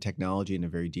ties into technology in a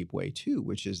very deep way too,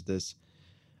 which is this.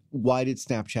 Why did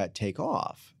Snapchat take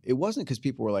off? It wasn't because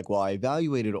people were like, well, I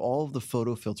evaluated all of the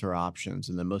photo filter options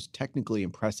and the most technically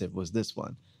impressive was this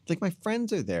one. It's like my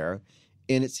friends are there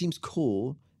and it seems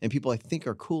cool and people I think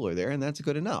are cool are there and that's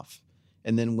good enough.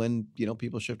 And then when,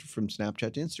 people shifted from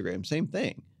Snapchat to Instagram, same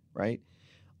thing, right?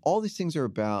 All these things are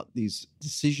about these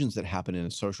decisions that happen in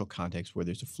a social context where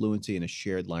there's a fluency and a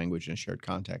shared language and a shared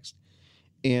context.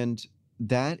 And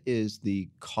that is the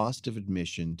cost of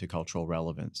admission to cultural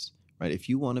relevance. Right? If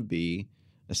you want to be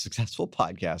a successful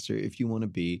podcaster, if you want to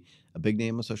be a big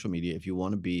name on social media, if you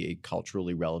want to be a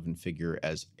culturally relevant figure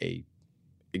as a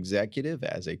executive,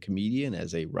 as a comedian,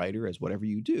 as a writer, as whatever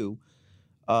you do,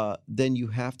 then you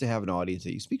have to have an audience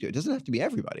that you speak to. It doesn't have to be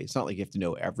everybody. It's not like you have to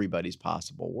know everybody's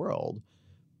possible world,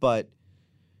 but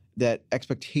that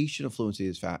expectation of fluency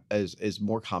is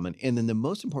more common. And then the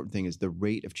most important thing is the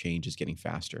rate of change is getting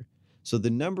faster. So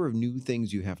the number of new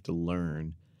things you have to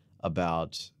learn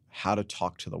about how to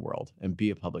talk to the world and be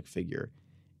a public figure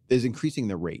is increasing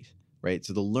the rate, right?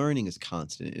 So the learning is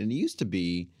constant. And it used to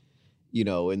be, in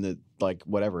the, in the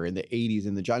 80s,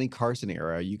 in the Johnny Carson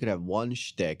era, you could have one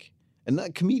shtick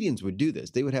And comedians would do this.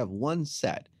 They would have one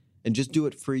set and just do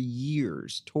it for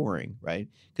years touring, right?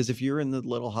 Because if you're in the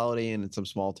little Holiday Inn in some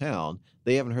small town,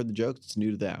 they haven't heard the jokes. It's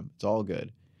new to them. It's all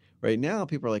good. Right now,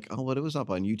 people are like, oh, well, it was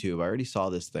up on YouTube. I already saw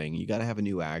this thing. You got to have a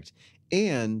new act.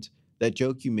 And that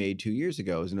joke you made 2 years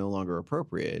ago is no longer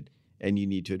appropriate and you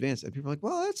need to advance. And people are like,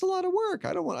 well, that's a lot of work.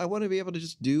 I want to be able to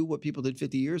just do what people did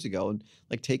 50 years ago and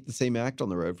like take the same act on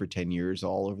the road for 10 years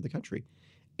all over the country.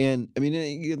 And I mean,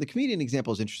 the comedian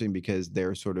example is interesting because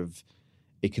they're sort of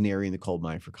a canary in the coal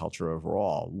mine for culture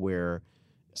overall, where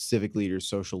civic leaders,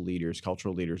 social leaders,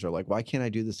 cultural leaders are like, why can't I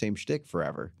do the same shtick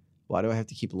forever? Why do I have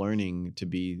to keep learning to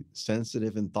be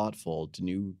sensitive and thoughtful to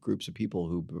new groups of people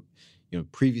who,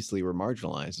 previously were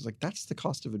marginalized? It's like, that's the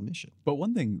cost of admission. But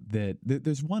one thing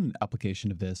there's one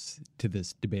application of this to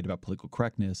this debate about political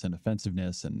correctness and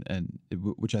offensiveness, and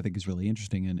which I think is really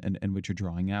interesting and which you're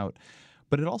drawing out.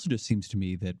 But it also just seems to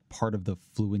me that part of the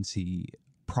fluency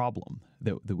problem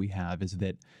that we have is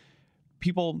that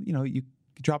people, you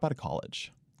drop out of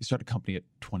college, you start a company at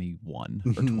 21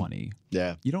 or 20.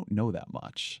 Yeah. You don't know that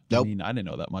much. Nope. I mean, I didn't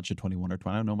know that much at 21 or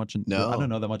 20. I don't know much. No. I don't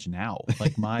know that much now.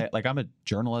 Like I'm a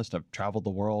journalist. I've traveled the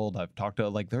world. I've talked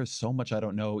to, there's so much I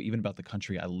don't know even about the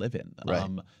country I live in. Right.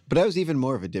 But I was even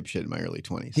more of a dipshit in my early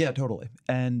 20s. Yeah, totally.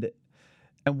 And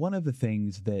one of the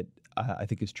things that I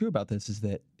think is true about this is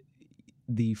that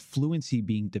the fluency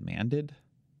being demanded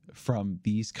from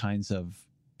these kinds of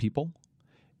people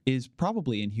is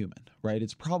probably inhuman, right?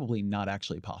 It's probably not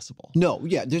actually possible. No,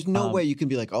 yeah. There's no way you can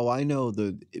be like, oh, I know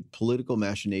the political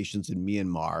machinations in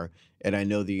Myanmar, and I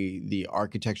know the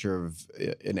architecture of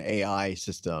an AI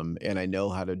system, and I know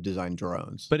how to design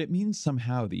drones. But it means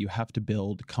somehow that you have to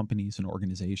build companies and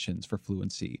organizations for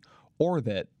fluency, or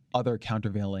that other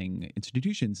countervailing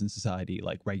institutions in society,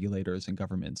 like regulators and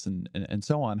governments and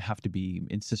so on, have to be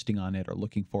insisting on it or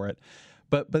looking for it.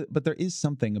 But there is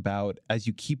something about, as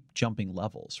you keep jumping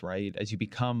levels, right? As you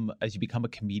become a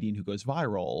comedian who goes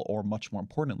viral, or much more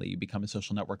importantly, you become a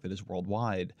social network that is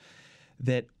worldwide,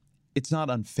 that it's not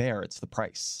unfair, it's the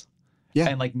price. Yeah.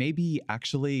 And maybe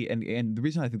actually, and the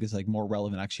reason I think this is more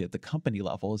relevant actually at the company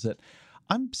level is that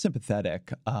I'm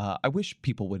sympathetic. I wish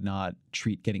people would not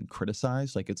treat getting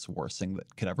criticized like it's the worst thing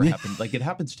that could ever happen. Like it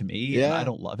happens to me, and I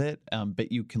don't love it,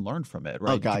 but you can learn from it,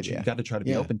 right? Oh, God, You've got to try to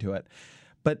be open to it.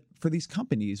 But for these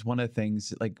companies, one of the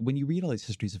things, when you read all these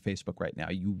histories of Facebook right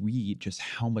now, you read just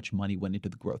how much money went into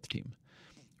the growth team,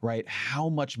 right? How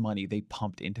much money they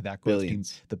pumped into that growth team.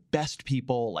 The best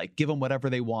people, give them whatever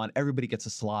they want. Everybody gets a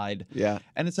slide. Yeah.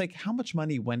 And it's how much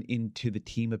money went into the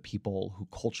team of people who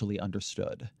culturally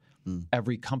understood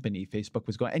every company Facebook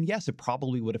was going. And yes, it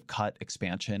probably would have cut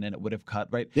expansion, and it would have cut,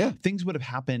 right? Yeah. Things would have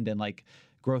happened, and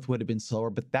growth would have been slower,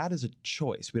 but that is a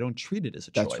choice. We don't treat it as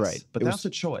a choice. That's right. But that's a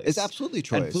choice. It's absolutely a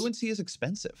choice. And fluency is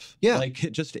expensive. Yeah.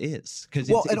 It just is, because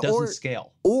it doesn't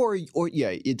scale. Or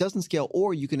it doesn't scale,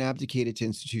 or you can abdicate it to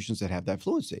institutions that have that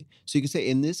fluency. So you can say,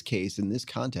 in this case, in this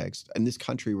context, in this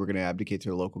country, we're going to abdicate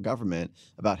to a local government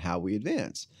about how we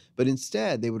advance. But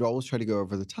instead, they would always try to go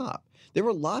over the top. There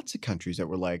were lots of countries that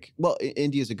were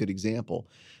India is a good example.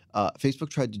 Facebook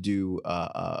tried to do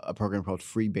a program called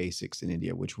Free Basics in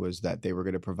India, which was that they were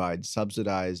going to provide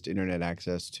subsidized internet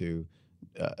access to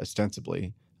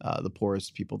ostensibly the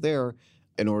poorest people there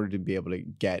in order to be able to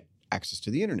get access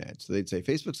to the internet. So they'd say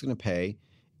Facebook's going to pay,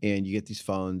 and you get these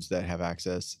phones that have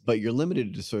access, but you're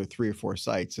limited to sort of 3 or 4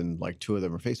 sites, and 2 of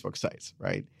them are Facebook sites,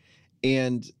 right?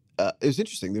 And it was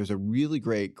interesting. There was a really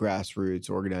great grassroots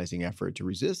organizing effort to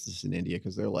resist this in India,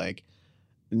 because they're like,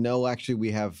 no, actually,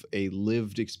 we have a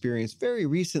lived experience very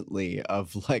recently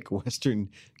of Western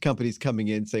companies coming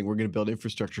in saying, we're going to build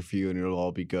infrastructure for you and it'll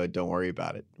all be good. Don't worry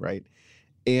about it. Right.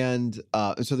 And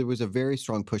so there was a very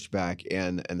strong pushback,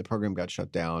 and the program got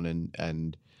shut down.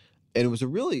 And it was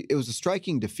a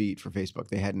striking defeat for Facebook.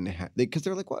 They hadn't because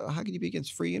they're like, well, how can you be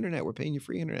against free internet? We're paying you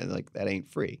free internet. That ain't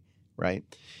free. Right.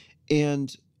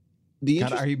 And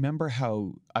I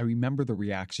remember the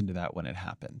reaction to that when it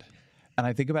happened. And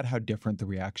I think about how different the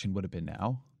reaction would have been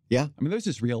now. Yeah. I mean, there's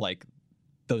this real,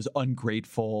 those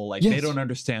ungrateful, yes. They don't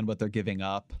understand what they're giving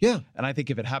up. Yeah. And I think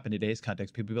if it happened in today's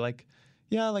context, people would be like,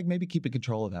 yeah, maybe keeping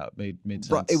control of that made sense.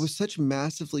 Right. It was such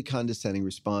massively condescending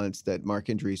response that Mark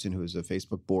Andreessen, who is a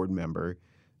Facebook board member,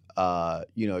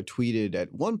 tweeted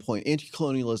at one point,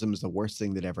 anti-colonialism is the worst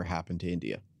thing that ever happened to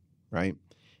India, right?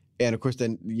 And of course,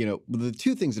 then, the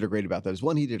 2 things that are great about that is,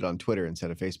 one, he did it on Twitter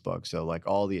instead of Facebook. So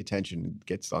all the attention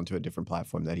gets onto a different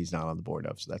platform that he's not on the board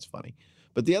of. So that's funny.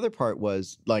 But the other part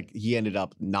was he ended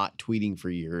up not tweeting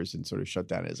for years and sort of shut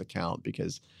down his account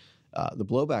because the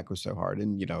blowback was so hard.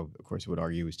 And, of course, would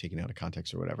argue he was taken out of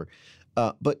context or whatever.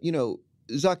 But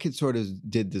Zuck had sort of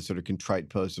did this sort of contrite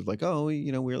post of like, oh,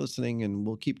 we're listening and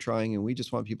we'll keep trying and we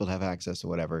just want people to have access or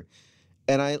whatever.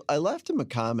 And I left him a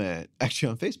comment actually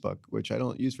on Facebook, which I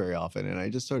don't use very often. And I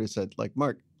just sort of said, like,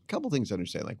 Mark, a couple things to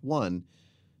understand. Like, one,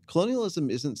 colonialism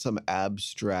isn't some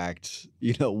abstract,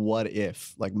 what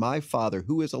if. Like, my father,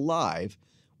 who is alive,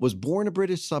 was born a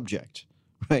British subject,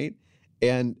 right?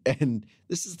 And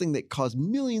this is the thing that caused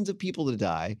millions of people to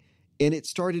die. And it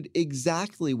started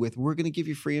exactly with, we're going to give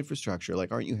you free infrastructure.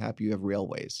 Like, aren't you happy you have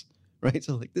railways? Right.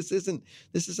 So like this isn't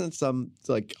some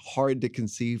like hard to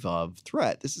conceive of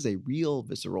threat. This is a real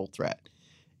visceral threat.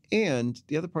 And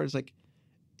the other part is like,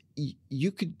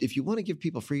 you could, if you want to give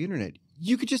people free internet,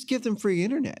 you could just give them free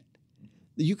internet.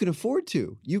 You can afford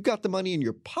to. You've got the money in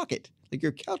your pocket, like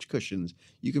your couch cushions.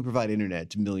 You can provide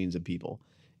internet to millions of people,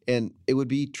 and it would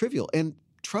be trivial. And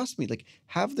trust me, like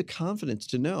have the confidence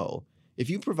to know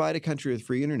if you provide a country with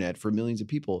free internet for millions of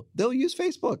people, they'll use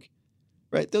Facebook.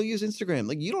 Right? They'll use Instagram.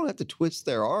 Like, you don't have to twist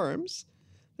their arms.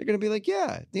 They're going to be like,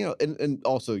 yeah. And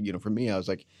also, for me, I was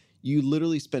like, you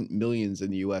literally spent millions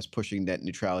in the U.S. pushing net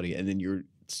neutrality, and then you're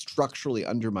structurally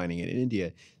undermining it in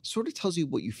India. Sort of tells you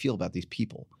what you feel about these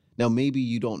people. Now, maybe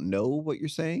you don't know what you're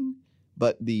saying,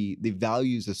 but the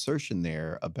values assertion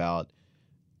there about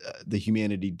the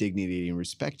humanity, dignity, and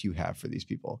respect you have for these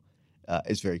people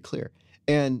is very clear.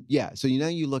 And yeah, so now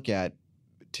you look at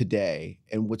today,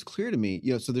 and what's clear to me,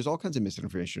 so there's all kinds of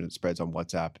misinformation that spreads on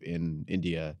WhatsApp in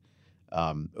India.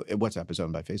 WhatsApp is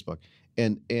owned by Facebook,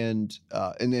 and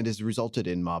it has resulted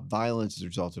in mob violence. Has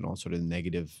resulted in all sort of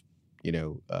negative,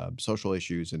 social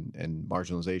issues and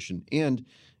marginalization. And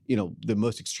the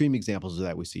most extreme examples of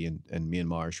that we see in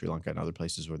Myanmar, Sri Lanka, and other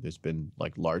places where there's been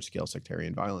like large scale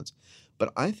sectarian violence.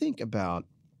 But I think about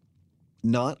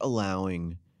not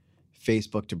allowing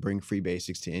Facebook to bring free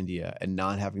basics to India and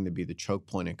not having to be the choke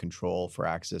point and control for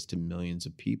access to millions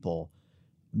of people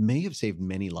may have saved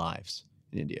many lives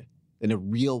in India in a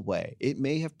real way. It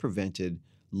may have prevented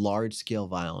large-scale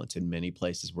violence in many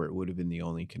places where it would have been the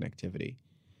only connectivity.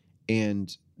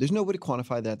 And there's no way to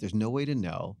quantify that. There's no way to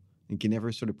know. You can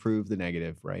never sort of prove the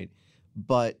negative, right?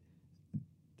 But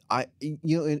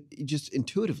just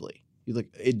intuitively, you look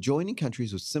at joining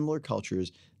countries with similar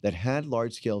cultures that had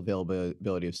large-scale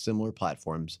availability of similar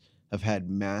platforms have had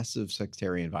massive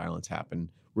sectarian violence happen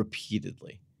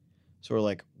repeatedly. So we're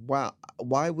like, wow,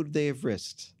 why would they have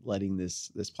risked letting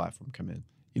this platform come in?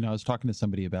 I was talking to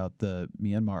somebody about the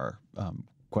Myanmar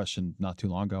question not too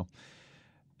long ago.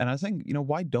 And I was saying,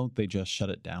 why don't they just shut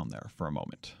it down there for a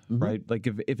moment, right? Like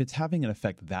if it's having an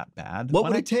effect that bad, what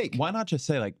would it take? Why not just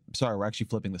say like, sorry, we're actually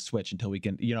flipping the switch until we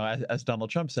can, as Donald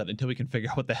Trump said, until we can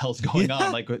figure out what the hell's going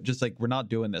on. Like, just like, we're not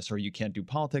doing this, or you can't do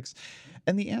politics.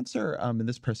 And the answer, and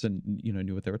this person,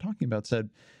 knew what they were talking about, said,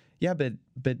 yeah,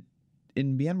 but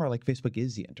in Myanmar, like Facebook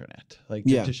is the internet. Like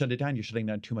to shut it down, you're shutting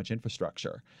down too much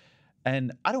infrastructure.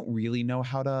 And I don't really know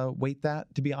how to weight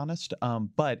that, to be honest.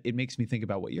 But it makes me think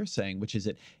about what you're saying, which is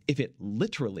if it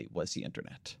literally was the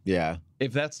internet. Yeah.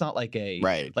 If that's not like a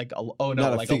right. like a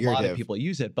lot of people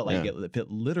use it, but like if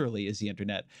it literally is the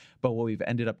internet, but what we've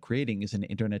ended up creating is an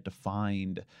internet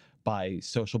defined by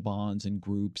social bonds and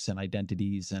groups and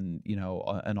identities and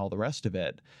and all the rest of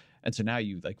it. And so now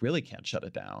you like really can't shut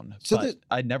it down. So but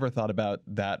I never thought about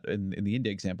that in the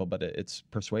India example, but it's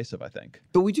persuasive, I think.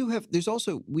 But we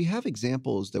have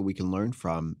examples that we can learn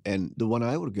from. And the one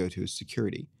I would go to is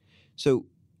security. So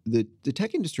the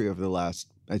tech industry over the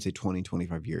last, I'd say 20,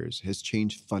 25 years has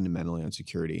changed fundamentally on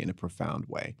security in a profound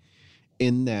way,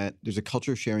 in that there's a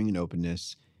culture of sharing and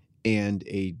openness and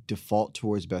a default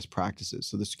towards best practices.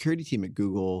 So the security team at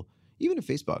Google, even at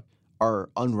Facebook,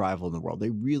 are unrivaled in the world. They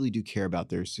really do care about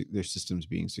their systems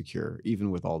being secure,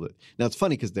 even with all the. Now it's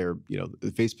funny because they're,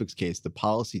 Facebook's case, the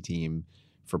policy team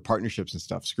for partnerships and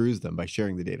stuff screws them by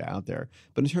sharing the data out there.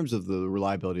 But in terms of the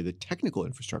reliability of the technical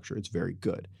infrastructure, it's very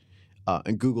good.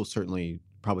 And Google certainly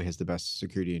probably has the best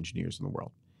security engineers in the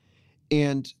world.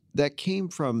 And that came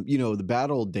from, the bad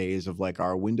old days of like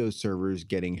our Windows servers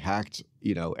getting hacked,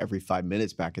 every 5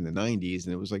 minutes back in the 90s.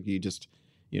 And it was like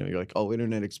you're like, oh,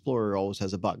 Internet Explorer always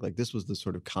has a bug. Like this was the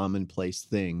sort of commonplace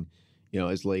thing,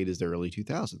 as late as the early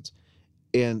 2000s.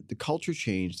 And the culture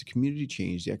changed, the community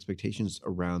changed, the expectations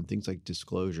around things like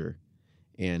disclosure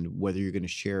and whether you're going to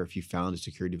share if you found a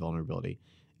security vulnerability,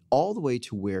 all the way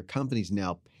to where companies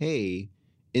now pay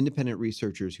independent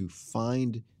researchers who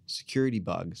find security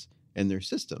bugs in their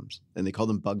systems, and they call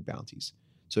them bug bounties.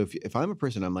 So if I'm a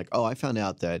person, I'm like, oh, I found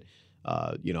out that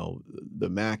the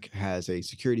Mac has a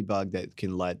security bug that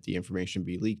can let the information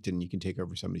be leaked and you can take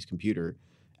over somebody's computer.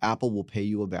 Apple will pay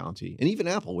you a bounty. And even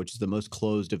Apple, which is the most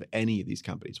closed of any of these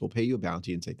companies, will pay you a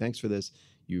bounty and say, thanks for this.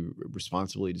 You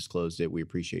responsibly disclosed it. We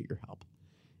appreciate your help.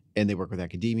 And they work with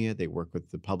academia. They work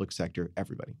with the public sector,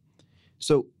 everybody.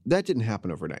 So that didn't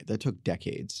happen overnight. That took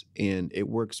decades. And it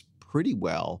works pretty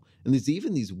well. And there's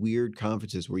even these weird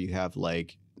conferences where you have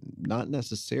like not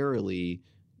necessarily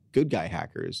good guy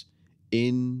hackers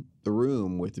in the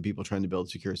room with the people trying to build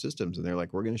secure systems. And they're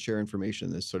like, we're going to share information.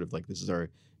 This sort of like, this is our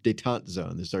detente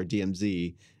zone. This is our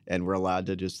DMZ. And we're allowed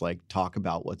to just like talk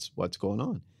about what's going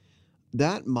on.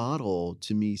 That model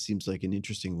to me seems like an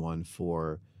interesting one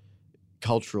for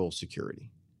cultural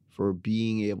security, for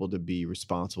being able to be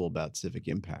responsible about civic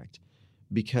impact.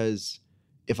 Because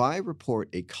if I report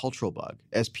a cultural bug,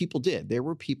 as people did, there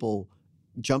were people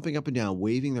jumping up and down,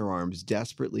 waving their arms,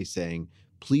 desperately saying,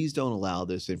 please don't allow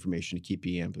this information to keep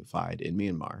being amplified in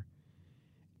Myanmar.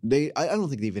 I don't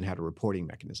think they even had a reporting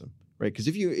mechanism, right? Because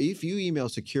if you email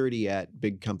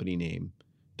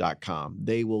security@bigcompanyname.com,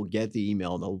 they will get the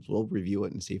email and they'll review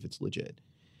it and see if it's legit.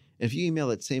 And if you email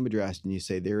that same address and you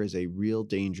say there is a real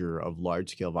danger of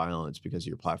large-scale violence because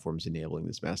your platform is enabling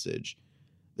this message,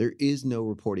 there is no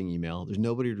reporting email. There's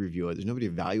nobody to review it. There's nobody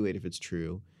to evaluate if it's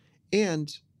true.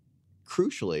 And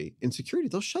crucially, in security,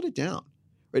 they'll shut it down.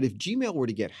 Right? If Gmail were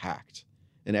to get hacked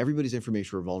and everybody's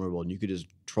information were vulnerable and you could just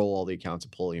troll all the accounts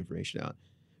and pull the information out,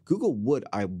 Google would,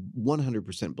 I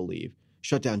 100% believe,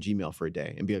 shut down Gmail for a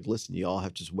day and be like, listen, you all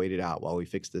have to just wait it out while we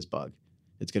fix this bug.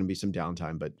 It's going to be some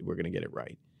downtime, but we're going to get it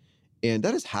right. And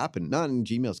that has happened, not in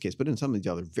Gmail's case, but in some of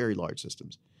the other very large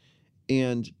systems.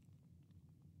 And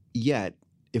yet,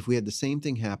 if we had the same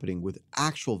thing happening with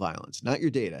actual violence, not your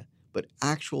data, but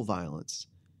actual violence,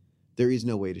 there is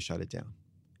no way to shut it down.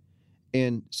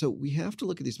 And so we have to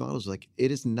look at these models like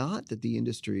it is not that the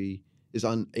industry is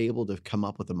unable to come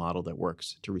up with a model that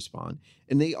works to respond.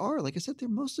 And they are, like I said, they're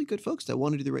mostly good folks that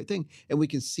want to do the right thing. And we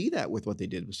can see that with what they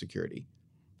did with security.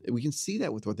 We can see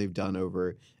that with what they've done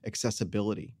over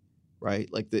accessibility, right?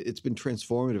 Like it's been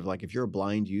transformative. Like if you're a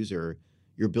blind user,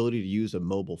 your ability to use a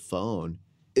mobile phone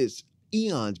is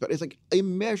eons, but it's like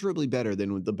immeasurably better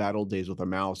than the bad old days with a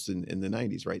mouse in the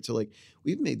 90s, right? So like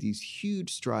we've made these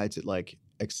huge strides at like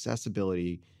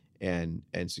accessibility and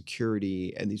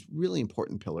security and these really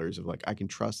important pillars of like, I can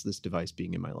trust this device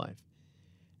being in my life.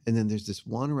 And then there's this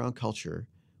one around culture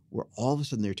where all of a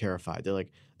sudden they're terrified. They're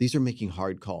like, these are making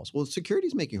hard calls. Well, security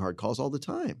is making hard calls all the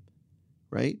time,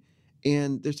 right?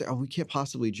 And they're saying, oh, we can't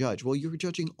possibly judge. Well, you're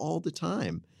judging all the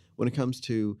time when it comes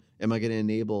to, am I going to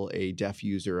enable a deaf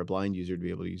user, a blind user to be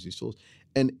able to use these tools?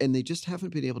 And they just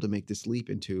haven't been able to make this leap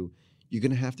into, you're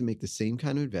going to have to make the same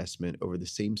kind of investment over the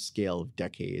same scale of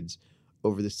decades,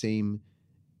 over the same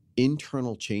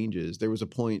internal changes. There was a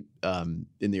point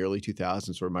in the early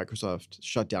 2000s where Microsoft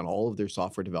shut down all of their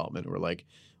software development. We're like,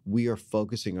 we are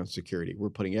focusing on security. We're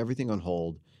putting everything on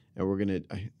hold, and we're going to,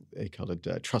 they called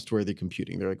it trustworthy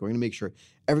computing. They're like, we're going to make sure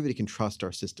everybody can trust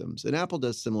our systems. And Apple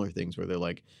does similar things where they're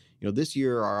like, this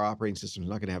year our operating system is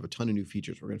not going to have a ton of new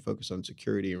features. We're going to focus on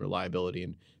security and reliability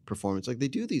and performance. Like they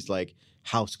do these like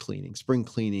house cleaning, spring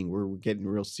cleaning, where we're getting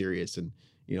real serious and,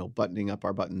 buttoning up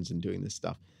our buttons and doing this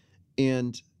stuff.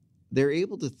 And they're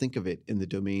able to think of it in the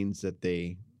domains that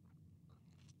they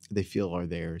feel are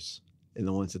theirs, and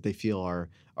the ones that they feel are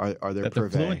their that they're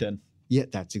fluent in. Yeah,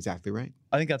 that's exactly right.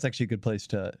 I think that's actually a good place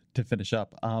to finish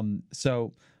up.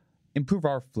 So improve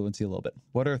our fluency a little bit.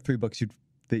 What are 3 books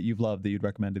that you've loved that you'd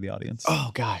recommend to the audience?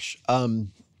 Oh, gosh.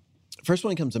 First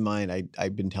one that comes to mind,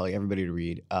 I've been telling everybody to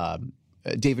read.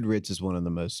 David Ritz is one of the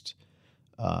most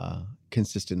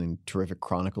consistent and terrific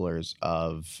chroniclers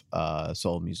of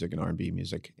soul music and R&B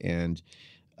music. And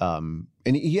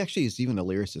he actually is even a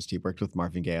lyricist. He worked with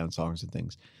Marvin Gaye on songs and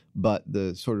things. But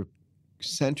the sort of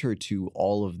center to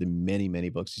all of the many, many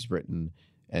books he's written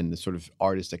and the sort of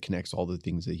artist that connects all the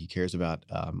things that he cares about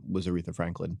was Aretha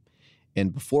Franklin.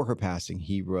 And before her passing,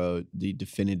 he wrote the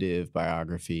definitive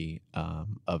biography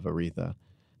of Aretha.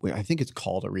 I think it's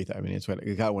called Aretha. I mean,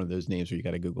 it got one of those names where you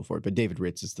got to Google for it. But David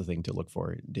Ritz is the thing to look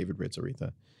for. David Ritz,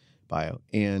 Aretha bio.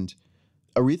 And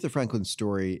Aretha Franklin's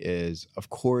story is, of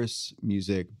course,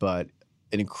 music, but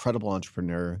an incredible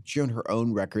entrepreneur. She owned her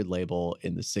own record label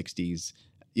in the 60s.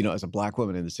 As a Black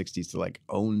woman in the 60s, to like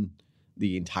own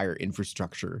the entire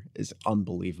infrastructure is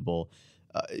unbelievable.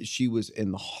 She was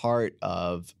in the heart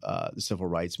of the civil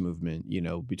rights movement,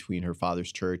 between her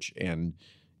father's church and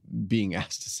being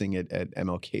asked to sing it at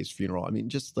MLK's funeral. I mean,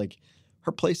 just like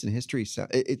her place in history,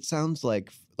 it sounds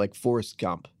like Forrest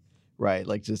Gump, right?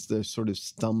 Like just the sort of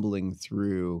stumbling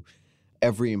through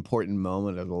every important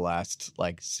moment of the last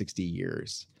like 60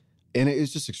 years. And it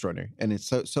was just extraordinary. And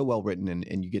it's so well written,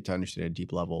 and you get to understand at a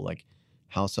deep level like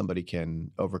how somebody can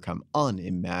overcome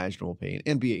unimaginable pain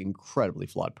and be an incredibly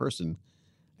flawed person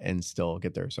and still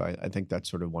get there. So I think that's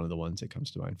sort of one of the ones that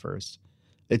comes to mind first.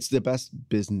 It's the best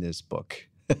business book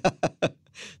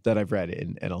that I've read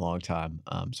in a long time.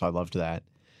 So I loved that.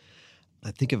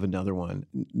 I think of another one,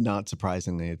 not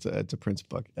surprisingly, it's a Prince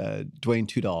book. Dwayne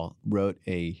Tudall wrote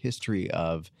a history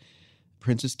of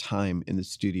Prince's time in the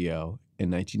studio in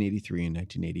 1983 and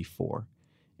 1984.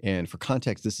 And for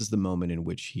context, this is the moment in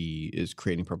which he is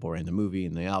creating Purple Rain, the movie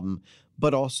and the album,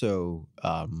 but also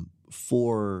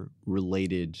for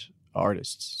related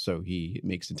artists. So he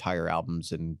makes entire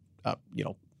albums and,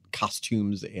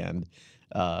 costumes and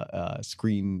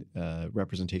screen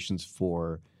representations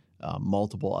for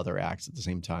multiple other acts at the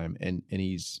same time. And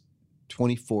he's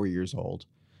 24 years old,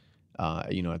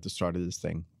 at the start of this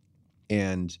thing.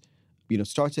 And,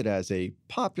 starts it as a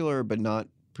popular but not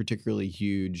particularly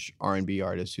huge R&B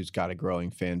artist who's got a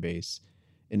growing fan base,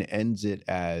 and ends it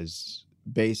as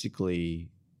basically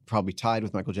probably tied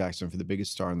with Michael Jackson for the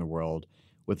biggest star in the world,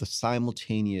 with a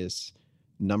simultaneous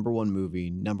 #1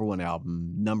 movie, #1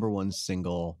 album, #1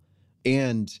 single,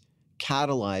 and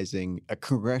catalyzing a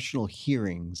congressional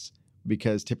hearings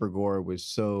because Tipper Gore was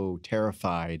so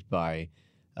terrified by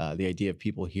the idea of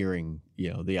people hearing,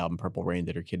 the album Purple Rain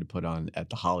that her kid had put on at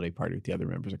the holiday party with the other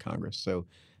members of Congress. So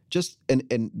just, and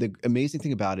the amazing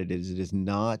thing about it is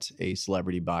not a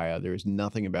celebrity bio. There is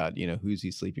nothing about, who's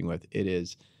he sleeping with. It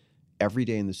is every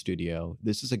day in the studio.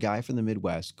 This is a guy from the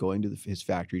Midwest going to his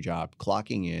factory job,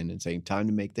 clocking in and saying, time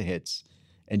to make the hits,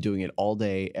 and doing it all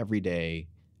day, every day,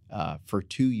 for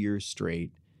 2 years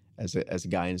straight as a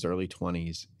guy in his early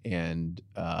 20s, and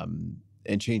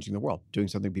changing the world, doing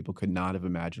something people could not have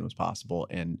imagined was possible,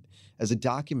 and as a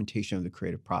documentation of the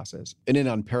creative process, and an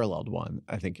unparalleled one,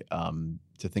 I think,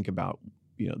 to think about,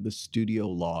 the studio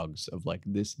logs of like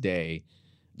this day,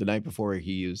 the night before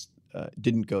he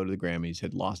didn't go to the Grammys,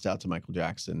 had lost out to Michael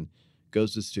Jackson,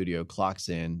 goes to the studio, clocks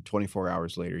in, 24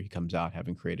 hours later, he comes out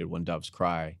having created When Doves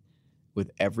Cry,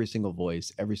 with every single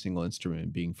voice, every single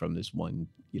instrument being from this one,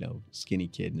 skinny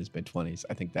kid in his mid-20s.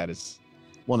 I think that is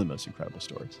one of the most incredible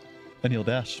stories. Anil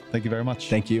Dash, thank you very much.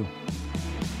 Thank you.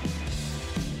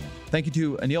 Thank you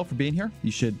to Anil for being here.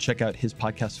 You should check out his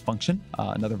podcast, Function,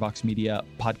 another Vox Media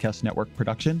podcast network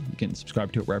production. You can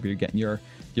subscribe to it wherever you're getting your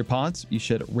pods. You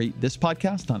should rate this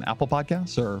podcast on Apple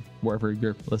Podcasts or wherever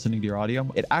you're listening to your audio.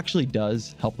 It actually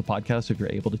does help the podcast if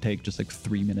you're able to take just like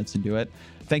 3 minutes and do it.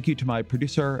 Thank you to my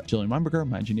producer, Jillian Weinberger,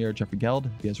 my engineer, Jeffrey Geld.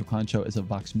 The Ezra Klein Show is a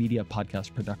Vox Media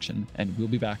podcast production, and we'll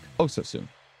be back so soon.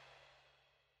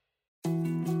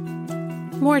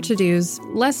 More to-dos,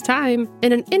 less time,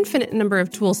 and an infinite number of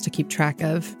tools to keep track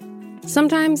of.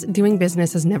 Sometimes doing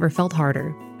business has never felt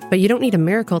harder, but you don't need a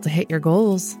miracle to hit your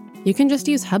goals. You can just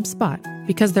use HubSpot,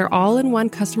 because their all-in-one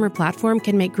customer platform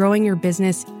can make growing your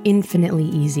business infinitely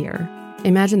easier.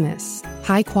 Imagine this: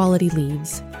 high-quality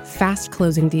leads, fast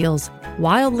closing deals,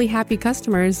 wildly happy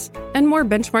customers, and more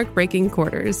benchmark-breaking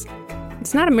quarters.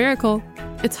 It's not a miracle,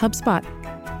 it's HubSpot.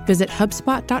 Visit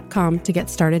HubSpot.com to get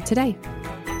started today.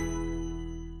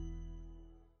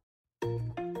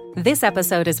 This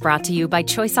episode is brought to you by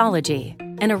Choiceology,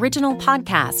 an original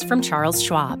podcast from Charles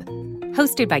Schwab.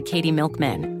 Hosted by Katie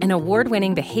Milkman, an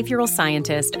award-winning behavioral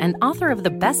scientist and author of the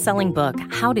best-selling book,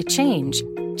 How to Change,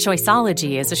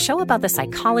 Choiceology is a show about the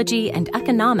psychology and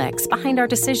economics behind our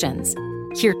decisions.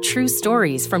 Hear true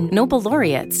stories from Nobel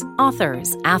laureates,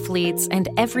 authors, athletes, and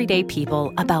everyday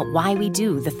people about why we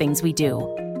do the things we do.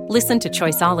 Listen to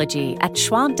Choiceology at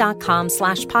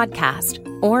schwab.com/podcast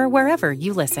or wherever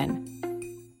you listen.